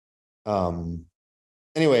 Um,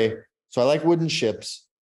 anyway, so I like Wooden Ships.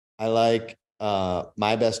 I like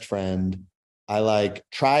My Best Friend. I like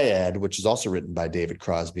Triad, which is also written by David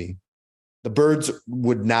Crosby. The Birds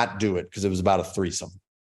would not do it because it was about a threesome.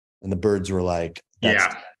 And the Birds were like, Yeah.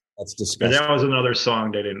 that's And disgusting. that was another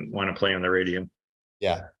song they didn't want to play on the radio.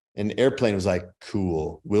 Yeah. And Airplane was like,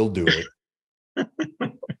 cool, we'll do it.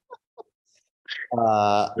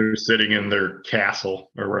 Uh, They're sitting in their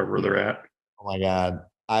castle or wherever they're at. oh my God.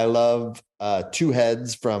 I love Two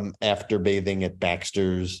Heads from After Bathing at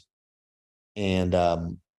Baxter's. And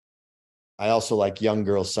I also like Young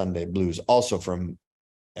Girl Sunday Blues, also from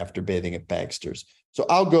After Bathing at Baxter's. So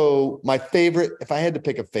I'll go, my favorite, if I had to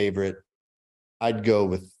pick a favorite, I'd go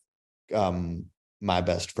with um, My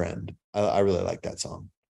Best Friend. I really like that song.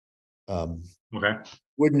 Um, Okay.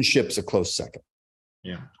 Wooden Ship's a close second.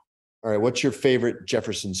 Yeah. All right, what's your favorite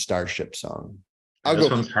Jefferson Starship song? Yeah, I'll this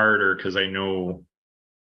go. one's harder because I know,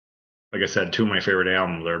 like I said, two of my favorite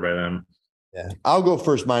albums are by them. Yeah, I'll go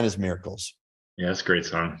first. Mine is Miracles. Yeah, it's a great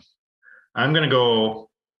song. I'm gonna go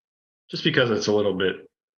just because it's a little bit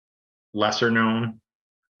lesser known.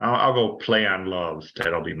 I'll go Play on Love.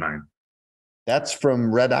 That'll be mine. That's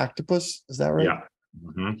from Red Octopus. Is that right?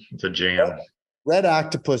 Yeah. It's a jam. Red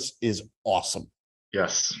Octopus is awesome.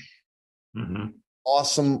 Yes. hmm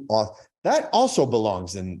Awesome. That also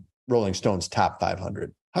belongs in Rolling Stone's top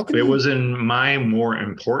 500. How can It you? was in my more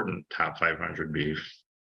important top 500 beef.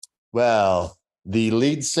 Well, the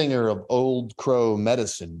lead singer of Old Crow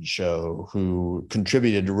Medicine Show, who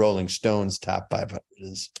contributed to Rolling Stone's top 500,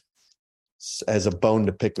 has a bone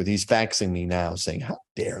to pick with. He's faxing me now saying, how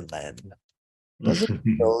dare Len? Doesn't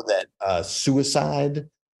he know that Suicide's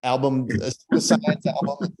album,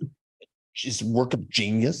 is work of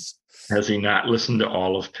genius? Has he not listened to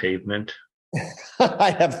all of Pavement?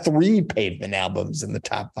 I have 3 Pavement albums in the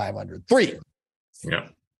top 500. 3. Yeah.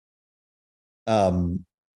 Um,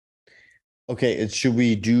 okay, should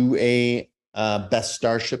we do a best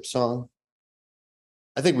Starship song?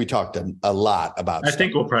 I think we talked a lot about I stuff.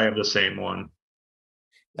 think we'll probably have the same one.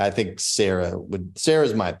 I think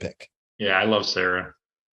Sarah's my pick. Yeah, I love Sarah.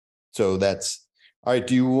 So that's all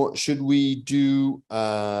right. Should we do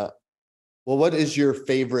well, what is your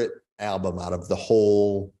favorite album out of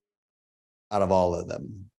all of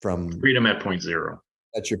them? Freedom at Point Zero.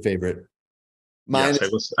 That's your favorite. Mine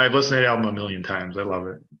Yes, I've listened to the album a million times. I love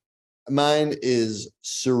it. mine is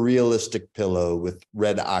Surrealistic Pillow with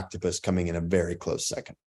Red Octopus coming in a very close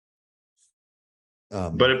second.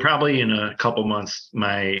 But it probably in a couple months,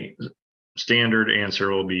 my standard answer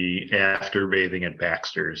will be After Bathing at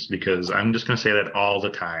Baxter's because I'm just going to say that all the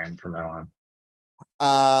time from now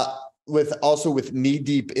on. with knee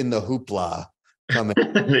deep in the hoopla coming.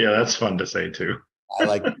 Yeah, that's fun to say too. I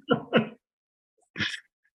like.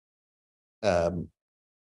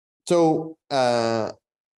 So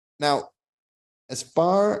now, as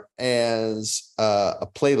far as a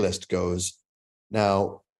playlist goes,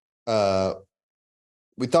 now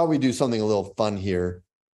we thought we'd do something a little fun here,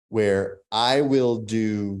 where I will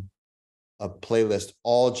do a playlist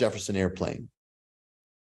all Jefferson Airplane,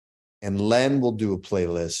 and Len will do a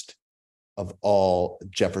playlist of all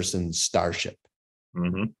Jefferson Starship.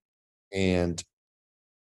 Mm-hmm. And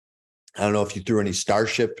I don't know if you threw any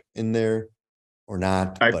Starship in there or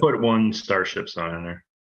not. I put one Starship song in there.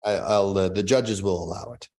 I'll the judges will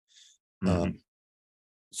allow it. Mm-hmm.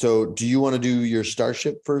 So do you want to do your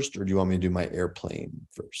Starship first, or do you want me to do my Airplane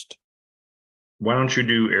first? Why don't you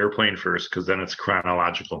do Airplane first? Because then it's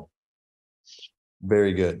chronological.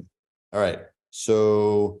 Very good. All right.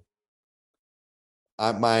 So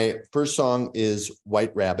my first song is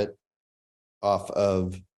White Rabbit off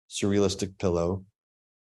of Surrealistic Pillow.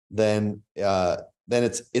 Then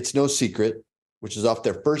it's No Secret, which is off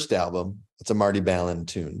their first album. It's a Marty Balin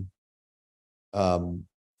tune.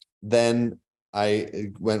 Then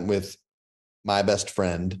I went with My Best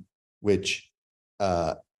Friend, which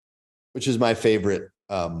is my favorite.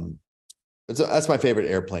 That's my favorite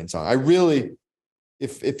Airplane song. I really,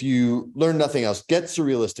 if you learn nothing else, get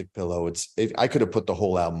Surrealistic Pillow. I could have put the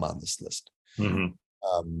whole album on this list.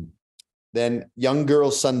 Mm-hmm. Then Young Girl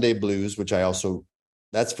Sunday Blues, which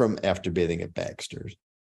that's from After Bathing at Baxter's.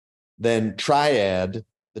 Then Triad,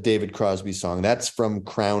 the David Crosby song, that's from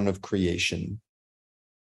Crown of Creation.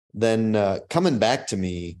 Then Coming Back to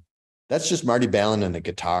Me, that's just Marty Balin and a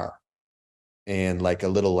guitar and like a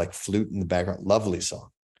little like flute in the background. Lovely song.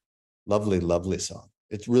 Lovely song.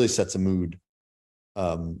 It really sets a mood.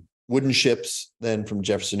 Wooden Ships, then from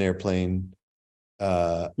Jefferson Airplane.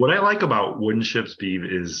 What I like about Wooden Ships, Beave,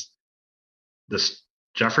 is this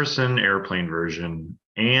Jefferson Airplane version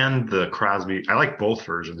and the Crosby. I like both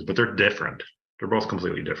versions, but they're different. They're both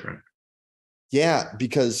completely different. Yeah,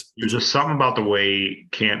 because there's just something about the way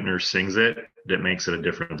Kantner sings it that makes it a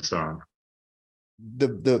different song.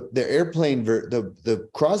 The Airplane the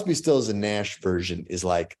Crosby, Stills and Nash version is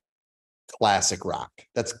like classic rock.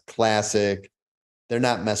 That's classic. They're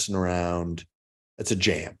not messing around. It's a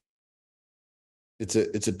jam. It's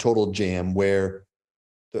a total jam, where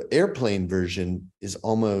the Airplane version is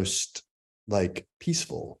almost like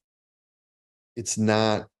peaceful. It's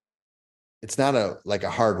not like a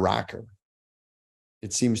hard rocker.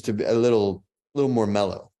 It seems to be a little more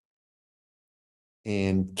mellow.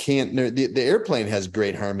 And Kantner, the Airplane has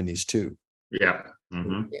great harmonies too. Yeah.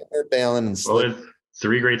 Mm-hmm. Kantner, Balin, and Slick. Well,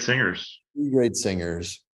 three great singers.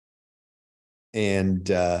 And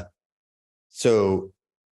so,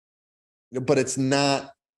 but it's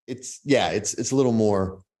not. It's a little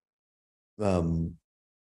more,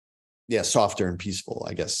 softer and peaceful,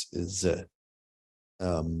 I guess.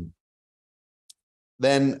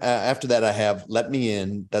 Then after that, I have Let Me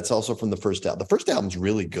In. That's also from the first album. The first album's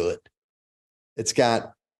really good. It's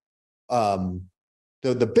got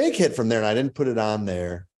the big hit from there, and I didn't put it on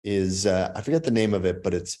there, is I forget the name of it,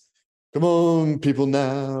 but it's Come On People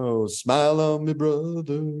Now, Smile on Me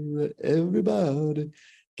Brother, Everybody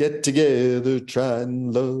Get Together, Try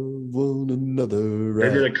and Love One Another. They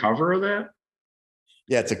did a cover of that?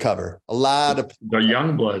 Yeah, it's a cover. A lot of the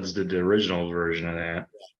Youngbloods did the original version of that.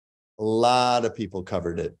 A lot of people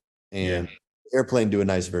covered it, and Airplane do a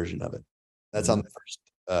nice version of it. That's on the first.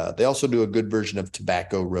 They also do a good version of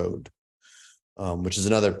Tobacco Road, which is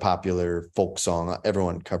another popular folk song.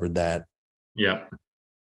 Everyone covered that. Yeah.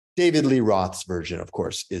 David Lee Roth's version, of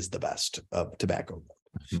course, is the best of Tobacco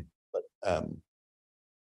Road. Mm-hmm.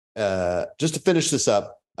 But just to finish this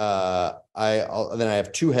up, I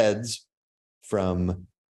have Two Heads from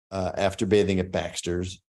After Bathing at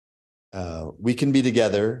Baxter's. We Can Be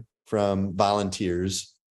Together from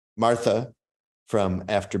Volunteers. Martha from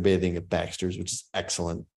After Bathing at Baxter's, which is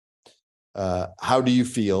excellent. How Do You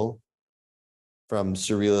Feel from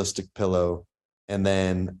Surrealistic Pillow, and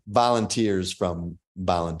then Volunteers from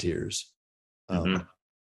Volunteers. And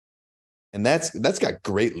that's got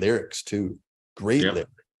great lyrics too. Great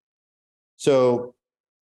lyrics. So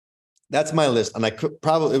that's my list. And I could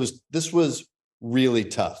this was really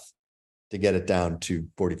tough to get it down to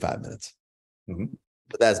 45 minutes. Mm-hmm.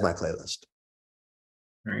 But that's my playlist.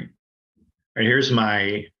 All right. Here's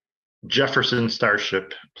my Jefferson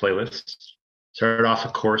Starship playlist. Started off,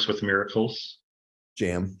 of course, with Miracles.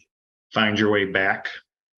 Jam. Find Your Way Back.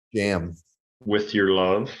 Jam. With Your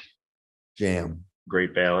Love. Jam.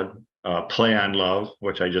 Great ballad. Play on Love,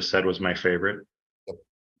 which I just said was my favorite. Yep.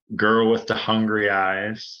 Girl with the Hungry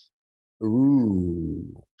Eyes.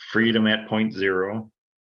 Ooh. Freedom at Point Zero.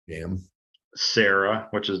 Damn. Sarah,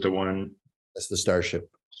 which is the one That's the Starship.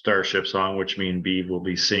 Starship song, which me and Beeve will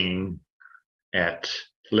be singing at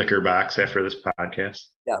Liquor Box after this podcast.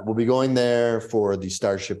 Yeah, we'll be going there for the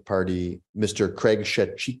Starship party. Mr. Craig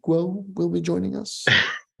Shachikwo will be joining us.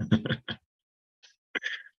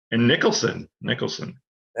 And Nicholson.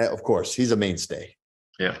 Of course, he's a mainstay.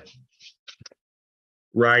 Yeah.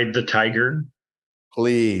 Ride the Tiger.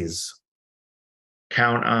 Please.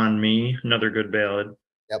 Count on Me, another good ballad.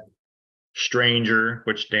 Yep. Stranger,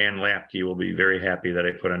 which Dan Lapke will be very happy that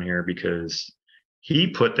I put on here because he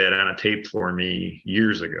put that on a tape for me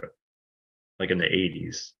years ago, like in the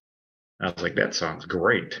 80s. I was like, that sounds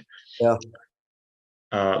great. Yeah.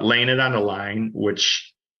 Laying It on the Line,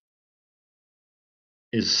 which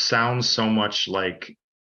sounds so much like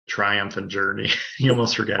Triumph and Journey. You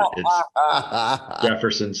almost forget it's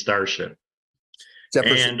Jefferson Starship.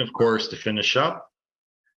 And of course, to finish up,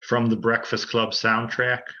 from the Breakfast Club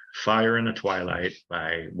soundtrack, Fire in the Twilight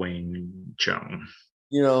by Wayne Chung.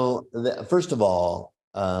 You know, first of all,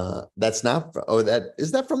 that's not.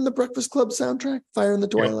 Is that from the Breakfast Club soundtrack? Fire in the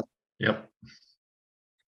Twilight. Yep.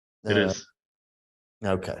 It is.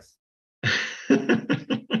 Okay.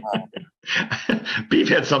 Beef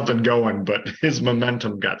had something going, but his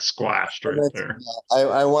momentum got squashed right there.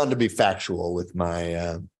 I wanted to be factual with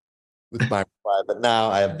my reply, but now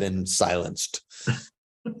I have been silenced.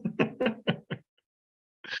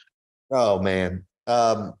 Oh man.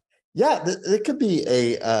 Yeah, it could be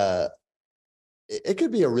a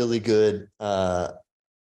really good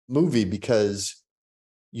movie because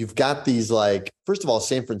you've got these, like, first of all,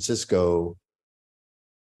 San Francisco,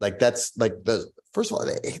 like that's like first of all,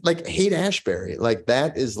 like Haight-Ashbury, like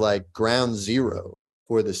that is like ground zero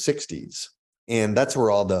for the 60s. And that's where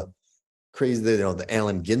all the crazy, the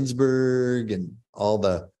Allen Ginsberg and all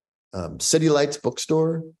the City Lights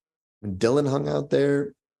bookstore, and Dylan hung out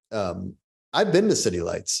there. I've been to City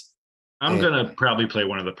Lights. I'm going to probably play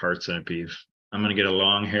one of the parts in it, Beef. I'm going to get a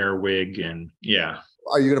long hair wig and yeah.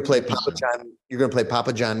 Are you going to play Papa John? You're going to play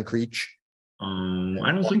Papa John Creech?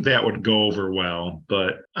 I don't think that would go over well,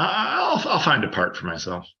 but I'll find a part for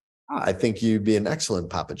myself. I think you'd be an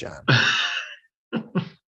excellent Papa John.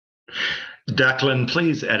 Declan,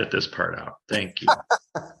 please edit this part out. Thank you.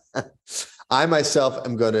 I myself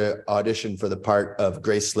am going to audition for the part of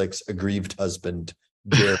Grace Slick's aggrieved husband,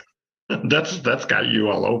 Jerry. That's got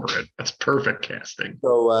you all over it. That's perfect casting.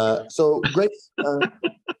 So Grace,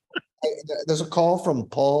 there's a call from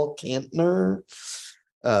Paul Kantner.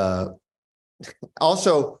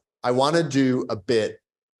 Also, I want to do a bit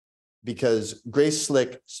because Grace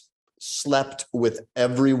Slick slept with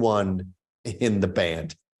everyone in the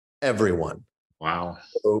band. Everyone. Wow.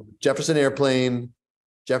 So Jefferson Airplane,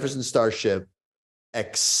 Jefferson Starship,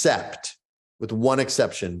 except, with one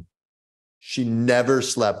exception, she never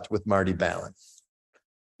slept with Marty Balin.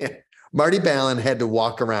 Marty Balin had to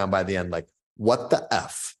walk around by the end like, what the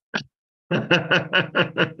F? What's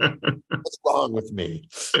wrong with me?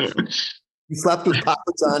 He slept with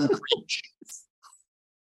Papa John Creech.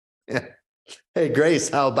 Yeah. Hey, Grace,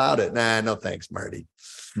 how about it? Nah, no thanks, Marty.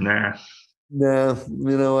 Nah. No,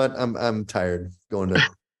 you know what? I'm tired going to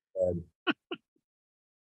bed.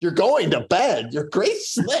 You're going to bed. You're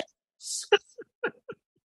Grace Slick.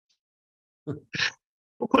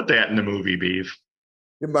 We'll put that in the movie, Beef.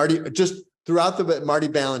 Marty, just throughout the bit, Marty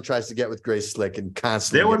Balin tries to get with Grace Slick and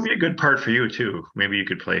constantly. That would be a good part for you too. Maybe you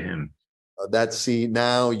could play him.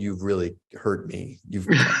 Now you've really hurt me. You've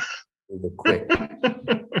the quick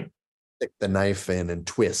stick the knife in and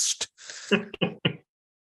twist.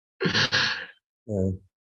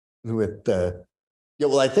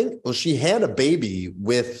 She had a baby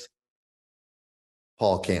with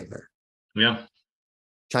Paul Kantner. Yeah.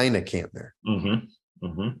 China Kantner. Mm-hmm.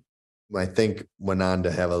 Mm-hmm. I think went on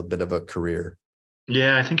to have a bit of a career.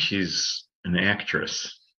 Yeah, I think she's an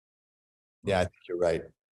actress. Yeah, I think you're right.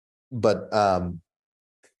 But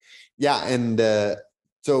yeah, and yeah,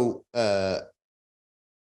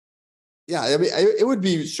 I mean, it would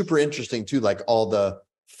be super interesting too, like all the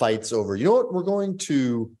fights over, you know what, we're going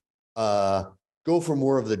to go for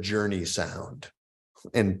more of the Journey sound.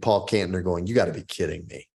 And Paul Kantner going, you got to be kidding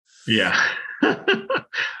me. Yeah.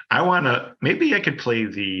 Maybe I could play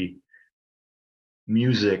the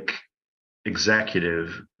music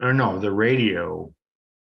executive, or no, the radio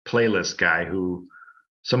playlist guy who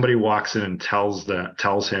somebody walks in and tells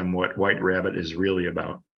him what White Rabbit is really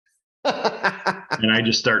about. And I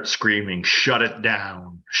just start screaming, shut it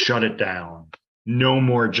down, no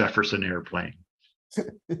more Jefferson Airplane.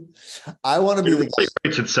 I want to be the guy.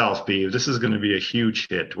 It itself, Beav. This is going to be a huge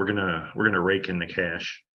hit. We're gonna rake in the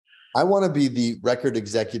cash. I want to be the record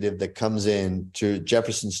executive that comes in to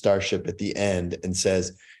Jefferson Starship at the end and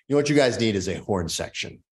says, you know what you guys need is a horn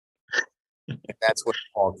section. And that's what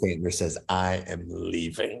Paul Kantner says, I am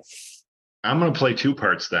leaving. I'm going to play two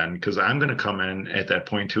parts then, because I'm going to come in at that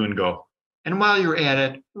point too and go, and while you're at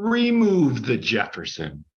it, remove the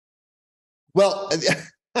Jefferson. Well,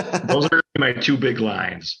 those are my two big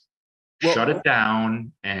lines. Well, shut it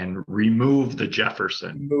down and remove the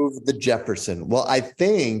Jefferson. Remove the Jefferson. Well, I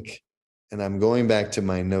think, and I'm going back to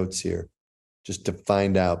my notes here just to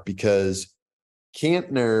find out, because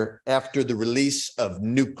Kantner, after the release of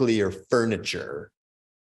Nuclear Furniture,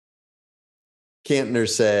 Kantner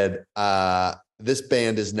said, this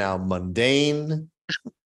band is now mundane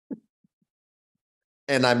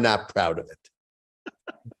and I'm not proud of it.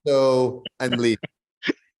 So I'm leaving.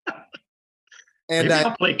 And maybe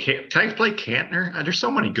I'll play. Can I play Kantner? There's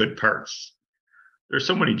so many good parts. There's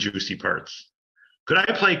so many juicy parts. Could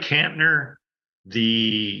I play Kantner,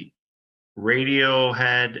 the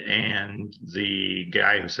Radiohead, and the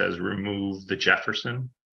guy who says remove the Jefferson?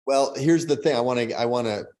 Well, here's the thing. I want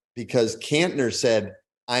to, because Kantner said,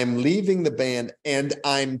 I'm leaving the band and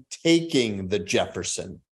I'm taking the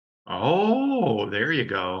Jefferson. Oh, there you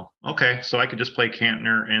go. Okay. So I could just play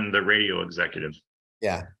Kantner and the radio executive.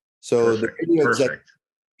 Yeah. So perfect. The radio executive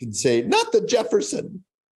can say, not the Jefferson.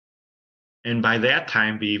 And by that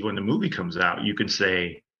time, Beave, when the movie comes out, you can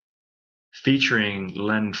say, featuring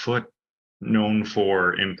Len Foote, known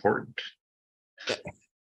for Important.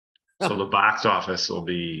 So the box office will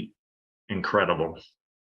be incredible.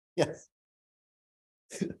 Yes.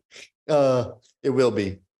 It will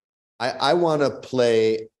be. I want to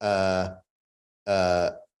play the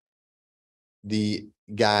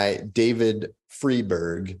guy, David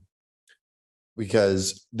Freeberg,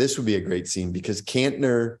 because this would be a great scene, because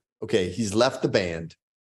Kantner, okay, he's left the band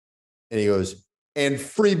and he goes, and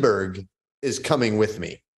Freeberg is coming with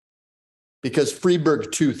me, because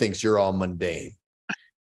Freeberg too thinks you're all mundane.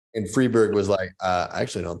 And Freeberg was like, I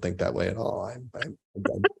actually don't think that way at all. I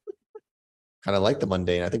kind of like the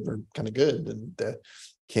mundane. I think we're kind of good. And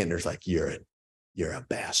Kantner's like, you're a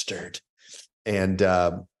bastard. And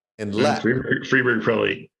Freeberg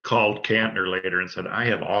probably called Kantner later and said, I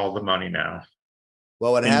have all the money now.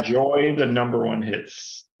 Well, what happened? Enjoy the #1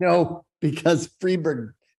 hits. No, because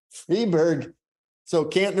Freeberg. So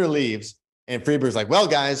Kantner leaves, and Freeberg's like, well,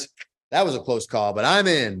 guys, that was a close call, but I'm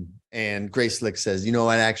in. And Grace Slick says, you know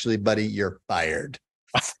what, actually, buddy, you're fired.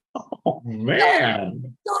 Oh,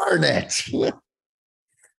 man. Darn it.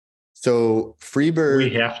 So Freeberg. We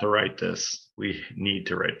have to write this. We need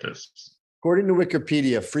to write this. According to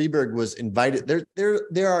Wikipedia, Freeberg was invited.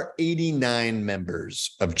 There are 89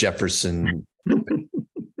 members of Jefferson.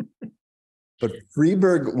 But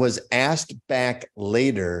Freeberg was asked back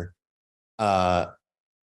later and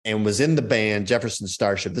was in the band Jefferson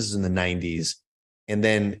Starship. This is in the 90s. And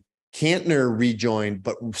then Kantner rejoined,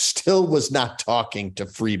 but still was not talking to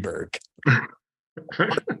Freeberg.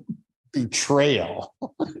 Betrayal.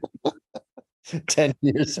 10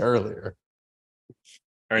 years earlier.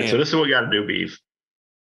 All right, so this is what we got to do, Beef.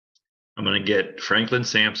 I'm going to get Franklin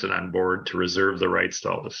Sampson on board to reserve the rights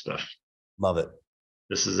to all this stuff. Love it.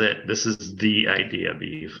 This is it. This is the idea,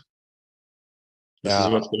 Beef. This is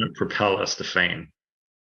what's going to propel us to fame.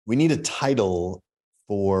 We need a title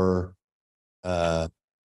for this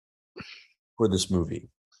movie.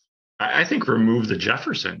 I think Remove the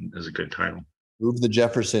Jefferson is a good title. Remove the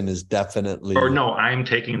Jefferson is definitely. Or no, I'm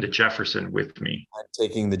taking the Jefferson with me. I'm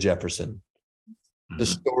taking the Jefferson. Mm-hmm. The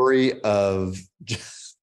story of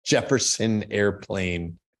Jefferson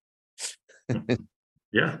Airplane.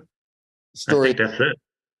 Yeah. Story. I think that's it.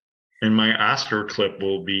 And my Oscar clip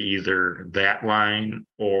will be either that line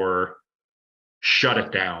or shut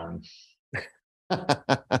it down. And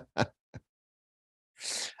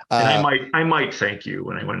I might thank you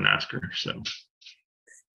when I win an Oscar. So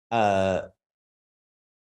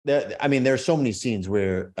there are so many scenes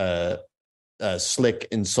where Slick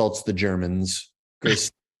insults the Germans.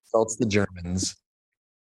 Grace insults the Germans.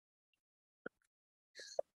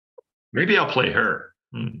 Maybe I'll play her.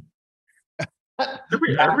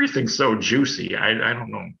 Everything's so juicy. I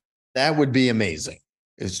don't know. That would be amazing.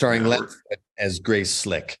 It's starring Len as Grace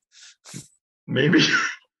Slick. Maybe.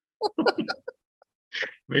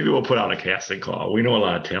 Maybe we'll put out a casting call. We know a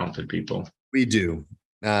lot of talented people. We do.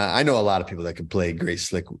 I know a lot of people that could play Grace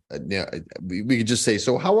Slick. We could just say,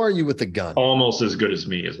 so how are you with the gun? Almost as good as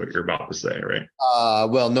me is what you're about to say, right?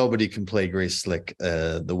 Well, nobody can play Grace Slick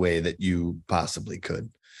the way that you possibly could.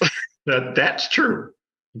 That's true.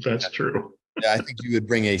 That's true. Yeah, I think you would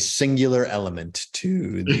bring a singular element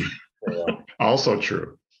to the also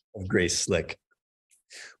true of Grace Slick.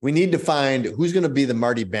 We need to find who's going to be the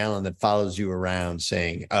Marty Ballin that follows you around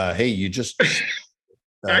saying, hey, you just,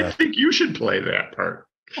 I think you should play that part.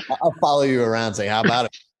 I'll follow you around saying, how about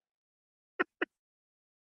it?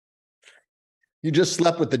 You just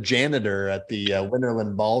slept with the janitor at the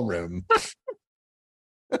Winterland Ballroom.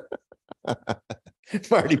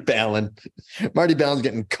 Marty Ballin. Marty Ballin's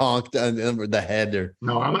getting conked over the head. Or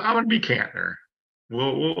no, I'm going to be Cantner.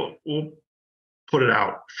 We'll put it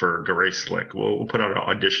out for Grace Slick. We'll put out an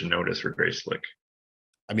audition notice for Grace Slick.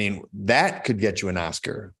 I mean, that could get you an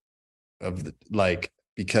Oscar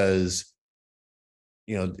because,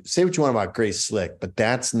 say what you want about Grace Slick, but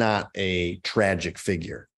that's not a tragic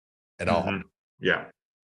figure at all. Yeah.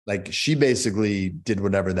 Like she basically did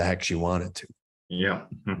whatever the heck she wanted to. Yeah.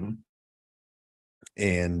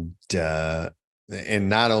 And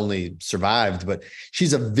not only survived, but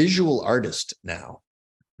she's a visual artist now.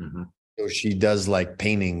 So she does like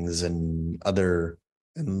paintings and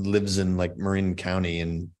lives in like Marin County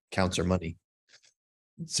and counts her money.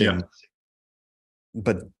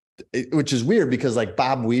 But which is weird because like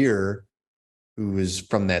Bob Weir, who is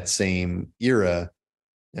from that same era,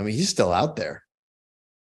 I mean, he's still out there.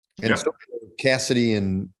 And so Cassidy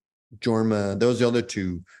and Jorma, those are the other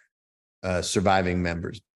two surviving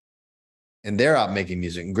members. And they're out making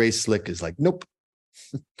music. And Grace Slick is like, nope,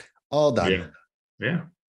 all done. Yeah.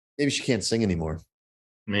 Maybe she can't sing anymore.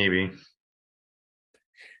 Maybe.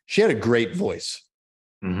 She had a great voice.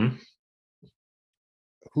 Do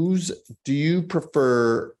you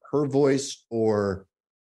prefer her voice or,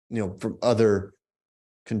 from other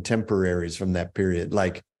contemporaries from that period?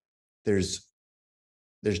 Like there's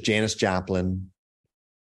Janis Joplin,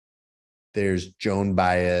 there's Joan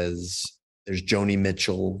Baez, there's Joni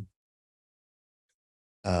Mitchell,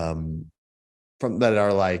 from that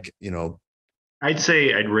are like, I'd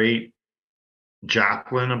say I'd rate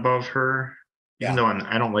Joplin above her, even though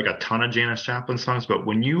I don't like a ton of Janis Joplin songs, but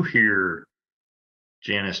when you hear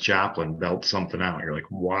Janis Joplin belt something out, you're like,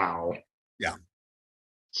 wow. Yeah.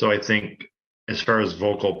 So I think as far as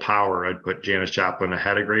vocal power, I'd put Janis Joplin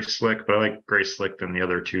ahead of Grace Slick, but I like Grace Slick than the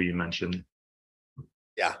other two you mentioned.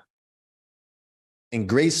 Yeah. And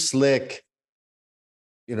Grace Slick,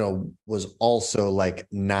 was also like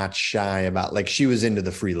not shy about, like she was into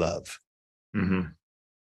the free love.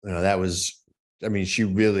 That was, I mean, she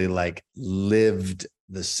really like lived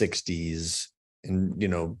the 60s and,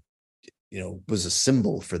 was a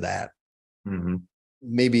symbol for that.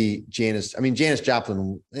 Maybe Janis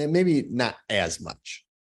Joplin, maybe not as much.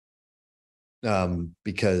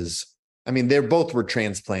 Because I mean, they both were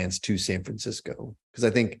transplants to San Francisco. Because I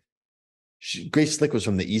think Grace Slick was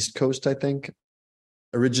from the East Coast, I think,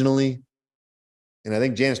 originally. And I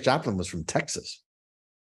think Janis Joplin was from Texas.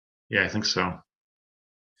 Yeah, I think so.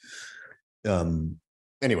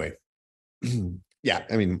 Anyway, yeah,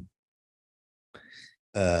 I mean,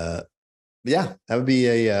 yeah, that'd be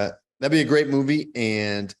a great movie.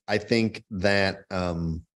 And I think that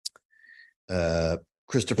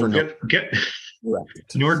Christopher You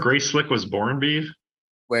know where Grace Slick was born, Beeve?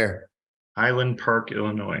 Where? Highland Park,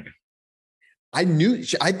 Illinois. I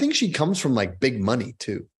think she comes from like big money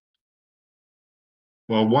too.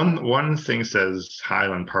 Well, one thing says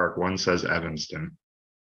Highland Park, one says Evanston.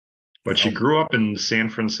 But she grew up in the San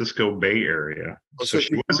Francisco Bay Area. So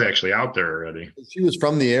she was actually out there already. She was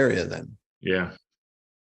from the area then. Yeah.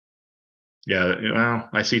 Yeah. Well,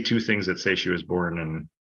 I see two things that say she was born in.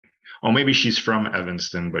 Oh, maybe she's from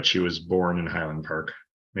Evanston, but she was born in Highland Park.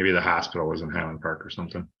 Maybe the hospital was in Highland Park or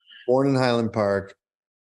something. Born in Highland Park,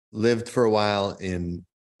 lived for a while in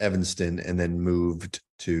Evanston, and then moved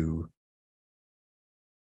to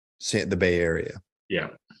the Bay Area. Yeah.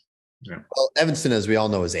 Well, Evanston, as we all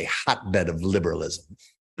know, is a hotbed of liberalism.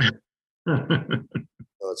 So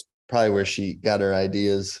it's probably where she got her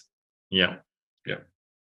ideas. Yeah.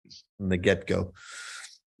 From the get-go.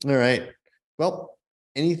 All right. Well,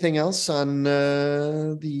 anything else on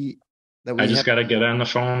I just got to get on the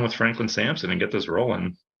phone with Franklin Sampson and get this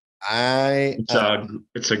rolling.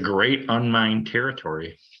 It's a great unmined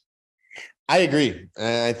territory. I agree.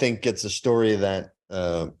 I think it's a story that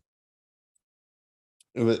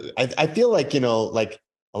I feel like, like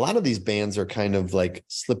a lot of these bands are kind of like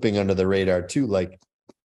slipping under the radar too, like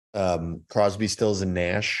Crosby, Stills and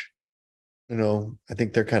Nash. I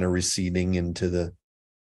think they're kind of receding into the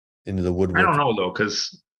woodwork. I don't know though,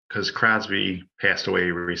 because Crosby passed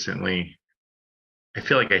away recently. I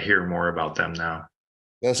feel like I hear more about them now.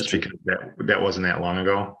 That's just true. Because that wasn't that long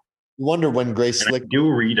ago. You wonder when Grace Slick. I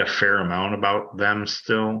do read a fair amount about them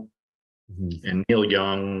still. And Neil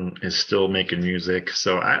Young is still making music,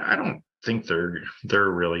 so I don't think they're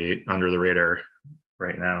really under the radar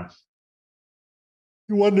right now.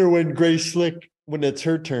 You wonder when Grace Slick, when it's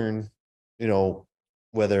her turn,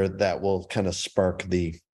 whether that will kind of spark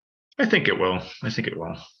the. I think it will. I think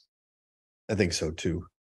so too.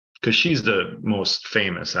 Because she's the most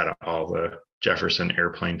famous out of all the Jefferson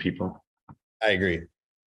Airplane people. I agree.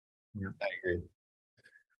 Yeah. I agree.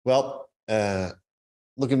 Well,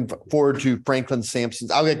 looking forward to Franklin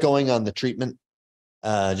Sampson's. I'll get going on the treatment.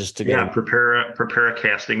 Just to go. Prepare a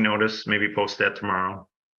casting notice. Maybe post that tomorrow.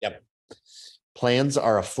 Yep. Plans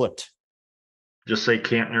are afoot. Just say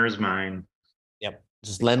Cantner is mine. Yep.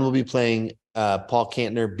 Just Len will be playing Paul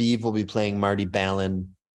Cantner. Beave will be playing Marty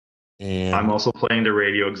Ballin. And I'm also playing the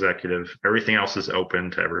radio executive. Everything else is open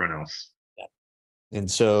to everyone else. Yeah. And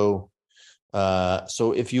so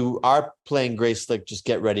if you are playing Grace Slick, just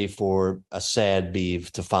get ready for a sad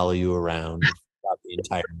Beave to follow you around throughout the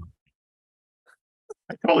entire month.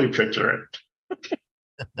 I totally picture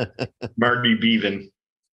it. Marty Beaven.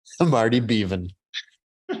 Marty Beaven.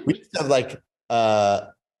 We just have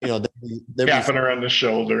tapping her on the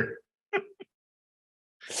shoulder.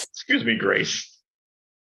 Excuse me, Grace.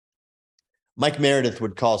 Mike Meredith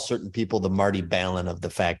would call certain people the Marty Ballin of the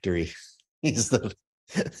factory. This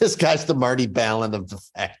guy's the Marty Ballin of the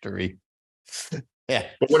factory. Yeah.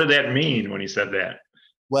 But what did that mean when he said that?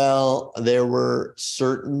 Well, there were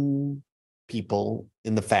certain people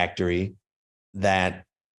in the factory that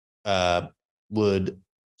would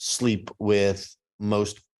sleep with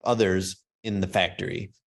most others in the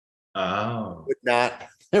factory. Oh.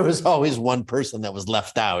 There was always one person that was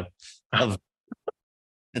left out of.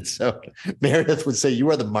 And so Meredith would say, "You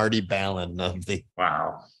are the Marty Ballin of the."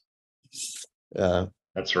 Wow.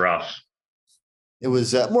 That's rough. It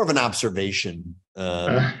was more of an observation.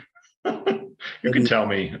 You can tell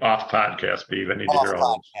me off podcast, Beav. I need to hear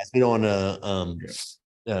all this. We don't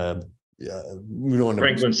want to.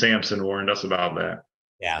 Franklin Sampson warned us about that.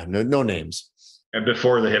 Yeah, no names. And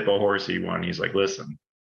before the hippo horsey one, he's like, "Listen,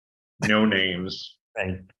 no names."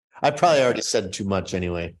 Right. I probably already said too much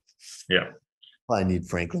anyway. Yeah. I need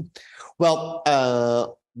Franklin. Well,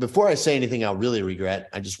 before I say anything I'll really regret,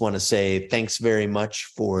 I just want to say thanks very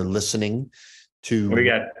much for listening to. We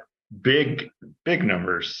got big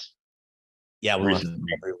numbers. Yeah, we want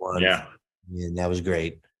everyone. Yeah. And that was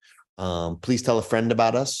great. Please tell a friend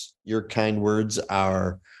about us. Your kind words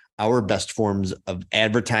are our best forms of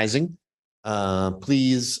advertising.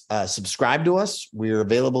 Please subscribe to us. We're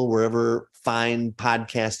available wherever fine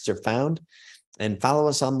podcasts are found. And follow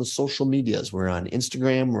us on the social medias. We're on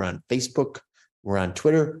Instagram. We're on Facebook. We're on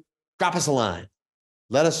Twitter. Drop us a line.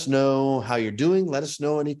 Let us know how you're doing. Let us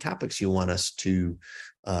know any topics you want us to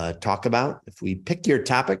talk about. If we pick your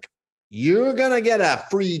topic, you're going to get a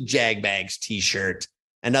free Jagabsg t-shirt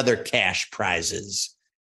and other cash prizes.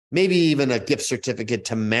 Maybe even a gift certificate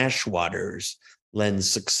to Mashwaters, Len's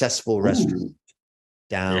successful restaurant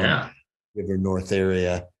down River North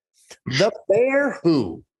area. The Bear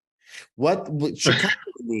Who. What Chicago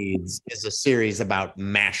needs is a series about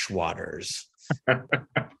Mashwaters.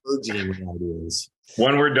 Burgeoning ideas.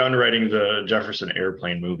 When we're done writing the Jefferson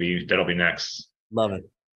Airplane movie, that'll be next. Love it.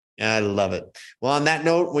 I love it. Well, on that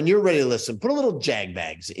note, when you're ready to listen, put a little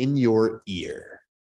Jagabsg in your ear.